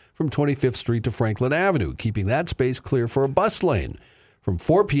 and from 25th Street to Franklin Avenue, keeping that space clear for a bus lane. From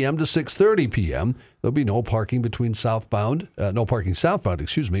 4 p.m. to 6:30 p.m., there'll be no parking between from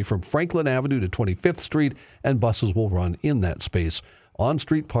Franklin Avenue to 25th Street, and buses will run in that space.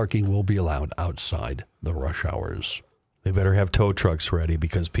 On-street parking will be allowed outside the rush hours. They better have tow trucks ready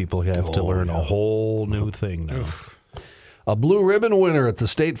because people have to learn a whole new thing now. A blue ribbon winner at the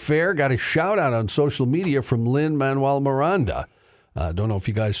state fair got a shout out on social media from Lin-Manuel Miranda. I don't know if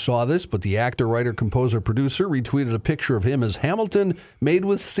you guys saw this, but the actor, writer, composer, producer retweeted a picture of him as Hamilton made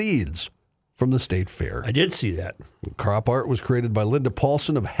with seeds from the state fair. I did see that. Crop art was created by Linda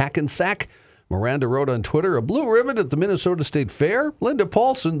Paulson of Hackensack. Miranda wrote on Twitter, "A blue ribbon at the Minnesota State Fair? Linda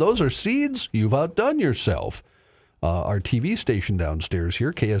Paulson, those are seeds? You've outdone yourself." Our TV station downstairs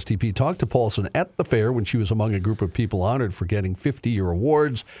here, KSTP, talked to Paulson at the fair when she was among a group of people honored for getting 50-year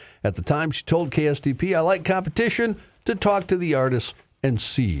awards. At the time, she told KSTP, "I like competition, to talk to the artists and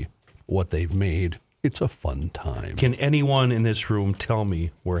see what they've made. It's a fun time." Can anyone in this room tell me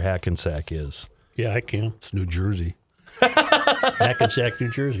where Hackensack is? Yeah, I can. It's New Jersey. Hackensack,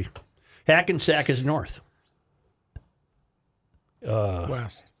 New Jersey. Hackensack is north.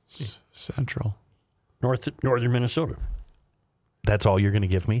 West. Central. Northern Minnesota. That's all you're going to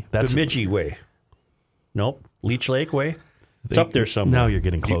give me? That's Bemidji way. Nope. Leech Lake way. It's up there somewhere. Now you're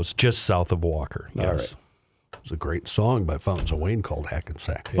getting close. Just south of Walker. Yes. All right. There's a great song by Fountains of Wayne called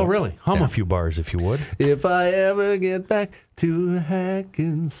Hackensack. Oh, really? Hum a few bars if you would. If I ever get back to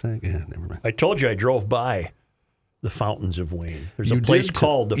Hackensack. Yeah, never mind. I told you I drove by the Fountains of Wayne. There's You a place did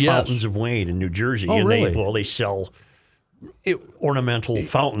called the yes. Fountains of Wayne in New Jersey. Oh, and really? they sell ornamental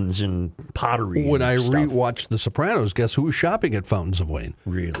fountains and pottery. When and I stuff. rewatched The Sopranos, guess who was shopping at Fountains of Wayne?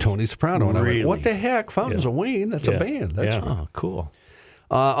 Really? Tony Soprano. And I Really? went, what the heck? Fountains of Wayne? That's a band. That's Oh, cool.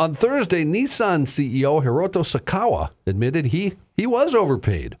 On Thursday, Nissan CEO Hiroto Sakawa admitted he was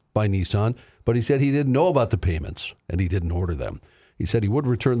overpaid by Nissan, but he said he didn't know about the payments and he didn't order them. He said he would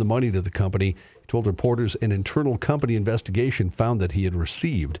return the money to the company. He told reporters an internal company investigation found that he had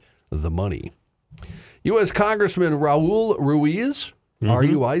received the money. U.S. Congressman Raul Ruiz,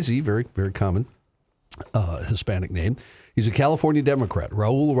 R-U-I-Z, very, very common Hispanic name. He's a California Democrat,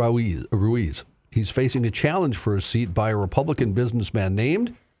 Raul Ruiz. He's facing a challenge for a seat by a Republican businessman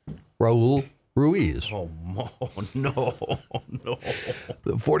named Raul Ruiz. Oh, no.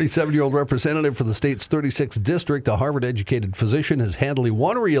 The 47-year-old representative for the state's 36th district, a Harvard-educated physician, has handily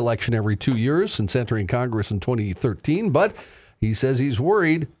won re-election every 2 years since entering Congress in 2013, but he says he's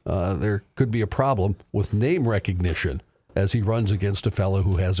worried there could be a problem with name recognition as he runs against a fellow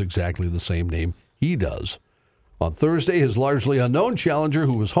who has exactly the same name he does. On Thursday, his largely unknown challenger,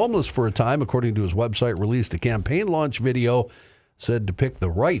 who was homeless for a time, according to his website, released a campaign launch video said to pick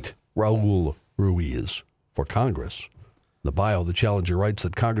the right Raul Ruiz for Congress. In the bio, the challenger writes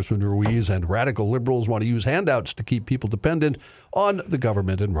that Congressman Ruiz and radical liberals want to use handouts to keep people dependent on the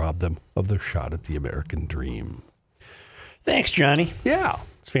government and rob them of their shot at the American dream. Thanks, Johnny. Yeah.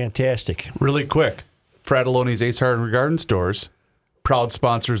 It's fantastic. Really quick, Fratelloni's Ace Hardware Garden Stores, proud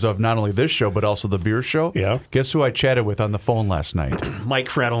sponsors of not only this show, but also the beer show. Yeah. Guess who I chatted with on the phone last night? Mike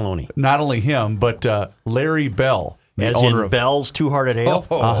Fratelloni. Not only him, but Larry Bell, the As owner in of Bell's Two-Hearted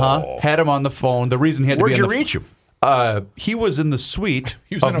Ale? Had him on the phone. The reason he had to Where'd be you on the reach him? He was in the suite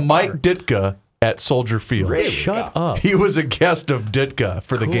was in of a Mike bar. Ditka at Soldier Field. Shut up. He was a guest of Ditka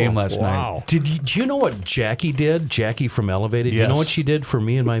for the game last night. Do you know what Jackie did? Jackie from Elevated. You know Yes. what she did for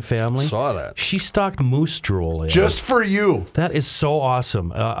me and my family? Saw that. She stocked moose drool. Just for you. That is so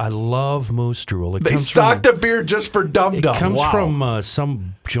awesome. I love moose drool. They stocked a beer just for Dum Dum. It comes from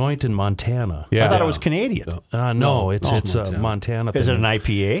some joint in Montana. Yeah. I thought it was Canadian. No, it's Montana. a Montana Is thing. it an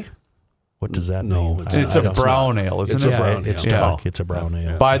IPA? What does that No, mean? It's a brown ale, isn't It's it? a brown It's ale. dark. It's a brown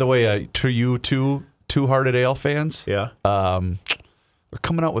ale. By the way, to you Two-Hearted Ale fans, Yeah. they're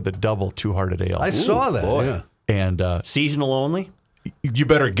coming out with a double Two-Hearted Ale. I saw that. boy. Yeah. And Seasonal only? you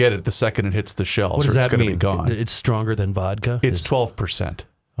better get it the second it hits the shelves, What does or it's that going to mean? be gone. It's stronger than vodka? It's 12%.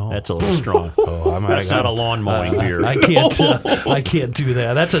 That's a little strong. That's not a lawn mowing beer. I can't do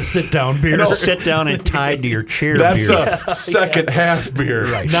that. That's a sit down beer. That's sit down and tied to your chair That's beer. a second half beer.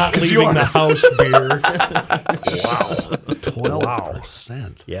 Not 'Cause leaving the house beer.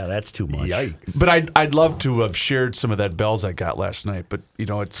 12%. Yeah, that's too much. Yikes. But I'd love to have shared some of that Bell's I got last night. But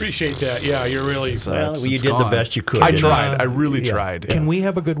it's Appreciate that. Yeah, you're really. Well, you it's did the gone. best you could. I didn't you? tried. I really tried. Can we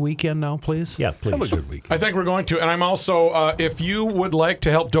have a good weekend now, please? Yeah, please. Have a good week. I think we're going to. And I'm also, if you would like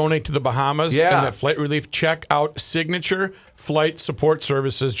to help donate to the Bahamas Yeah. and that flight relief, check out Signature Flight Support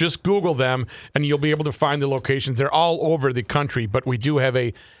Services. Just Google them, and you'll be able to find the locations. They're all over the country, but we do have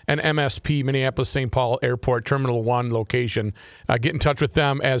an MSP, Minneapolis-St. Paul Airport Terminal 1 location. Get in touch with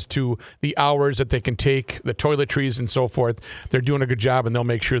them as to the hours that they can take, the toiletries and so forth. They're doing a good job, and they'll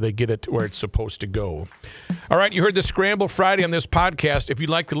make sure they get it where it's supposed to go. All right, you heard the Scramble Friday on this podcast. If you'd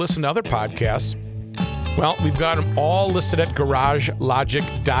like to listen to other podcasts, well, we've got them all listed at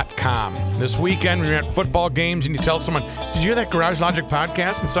GarageLogic.com. This weekend, when you're at football games and you tell someone, did you hear that Garage Logic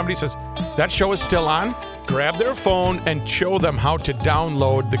podcast? And somebody says, that show is still on. Grab their phone and show them how to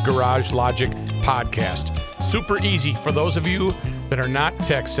download the Garage Logic podcast. Super easy for those of you that are not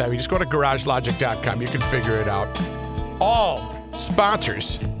tech savvy. Just go to GarageLogic.com. You can figure it out. All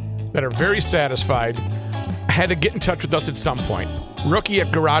sponsors that are very satisfied had to get in touch with us at some point. Rookie at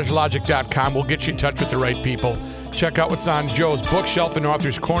GarageLogic.com will get you in touch with the right people. Check out what's on Joe's Bookshelf and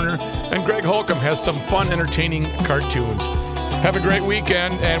Author's Corner. And Greg Holcomb has some fun, entertaining cartoons. Have a great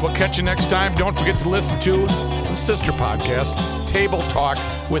weekend, and we'll catch you next time. Don't forget to listen to the sister podcast, Table Talk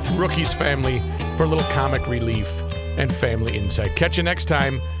with Rookie's Family, for a little comic relief and family insight. Catch you next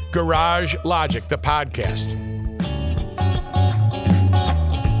time. Garage Logic, the podcast.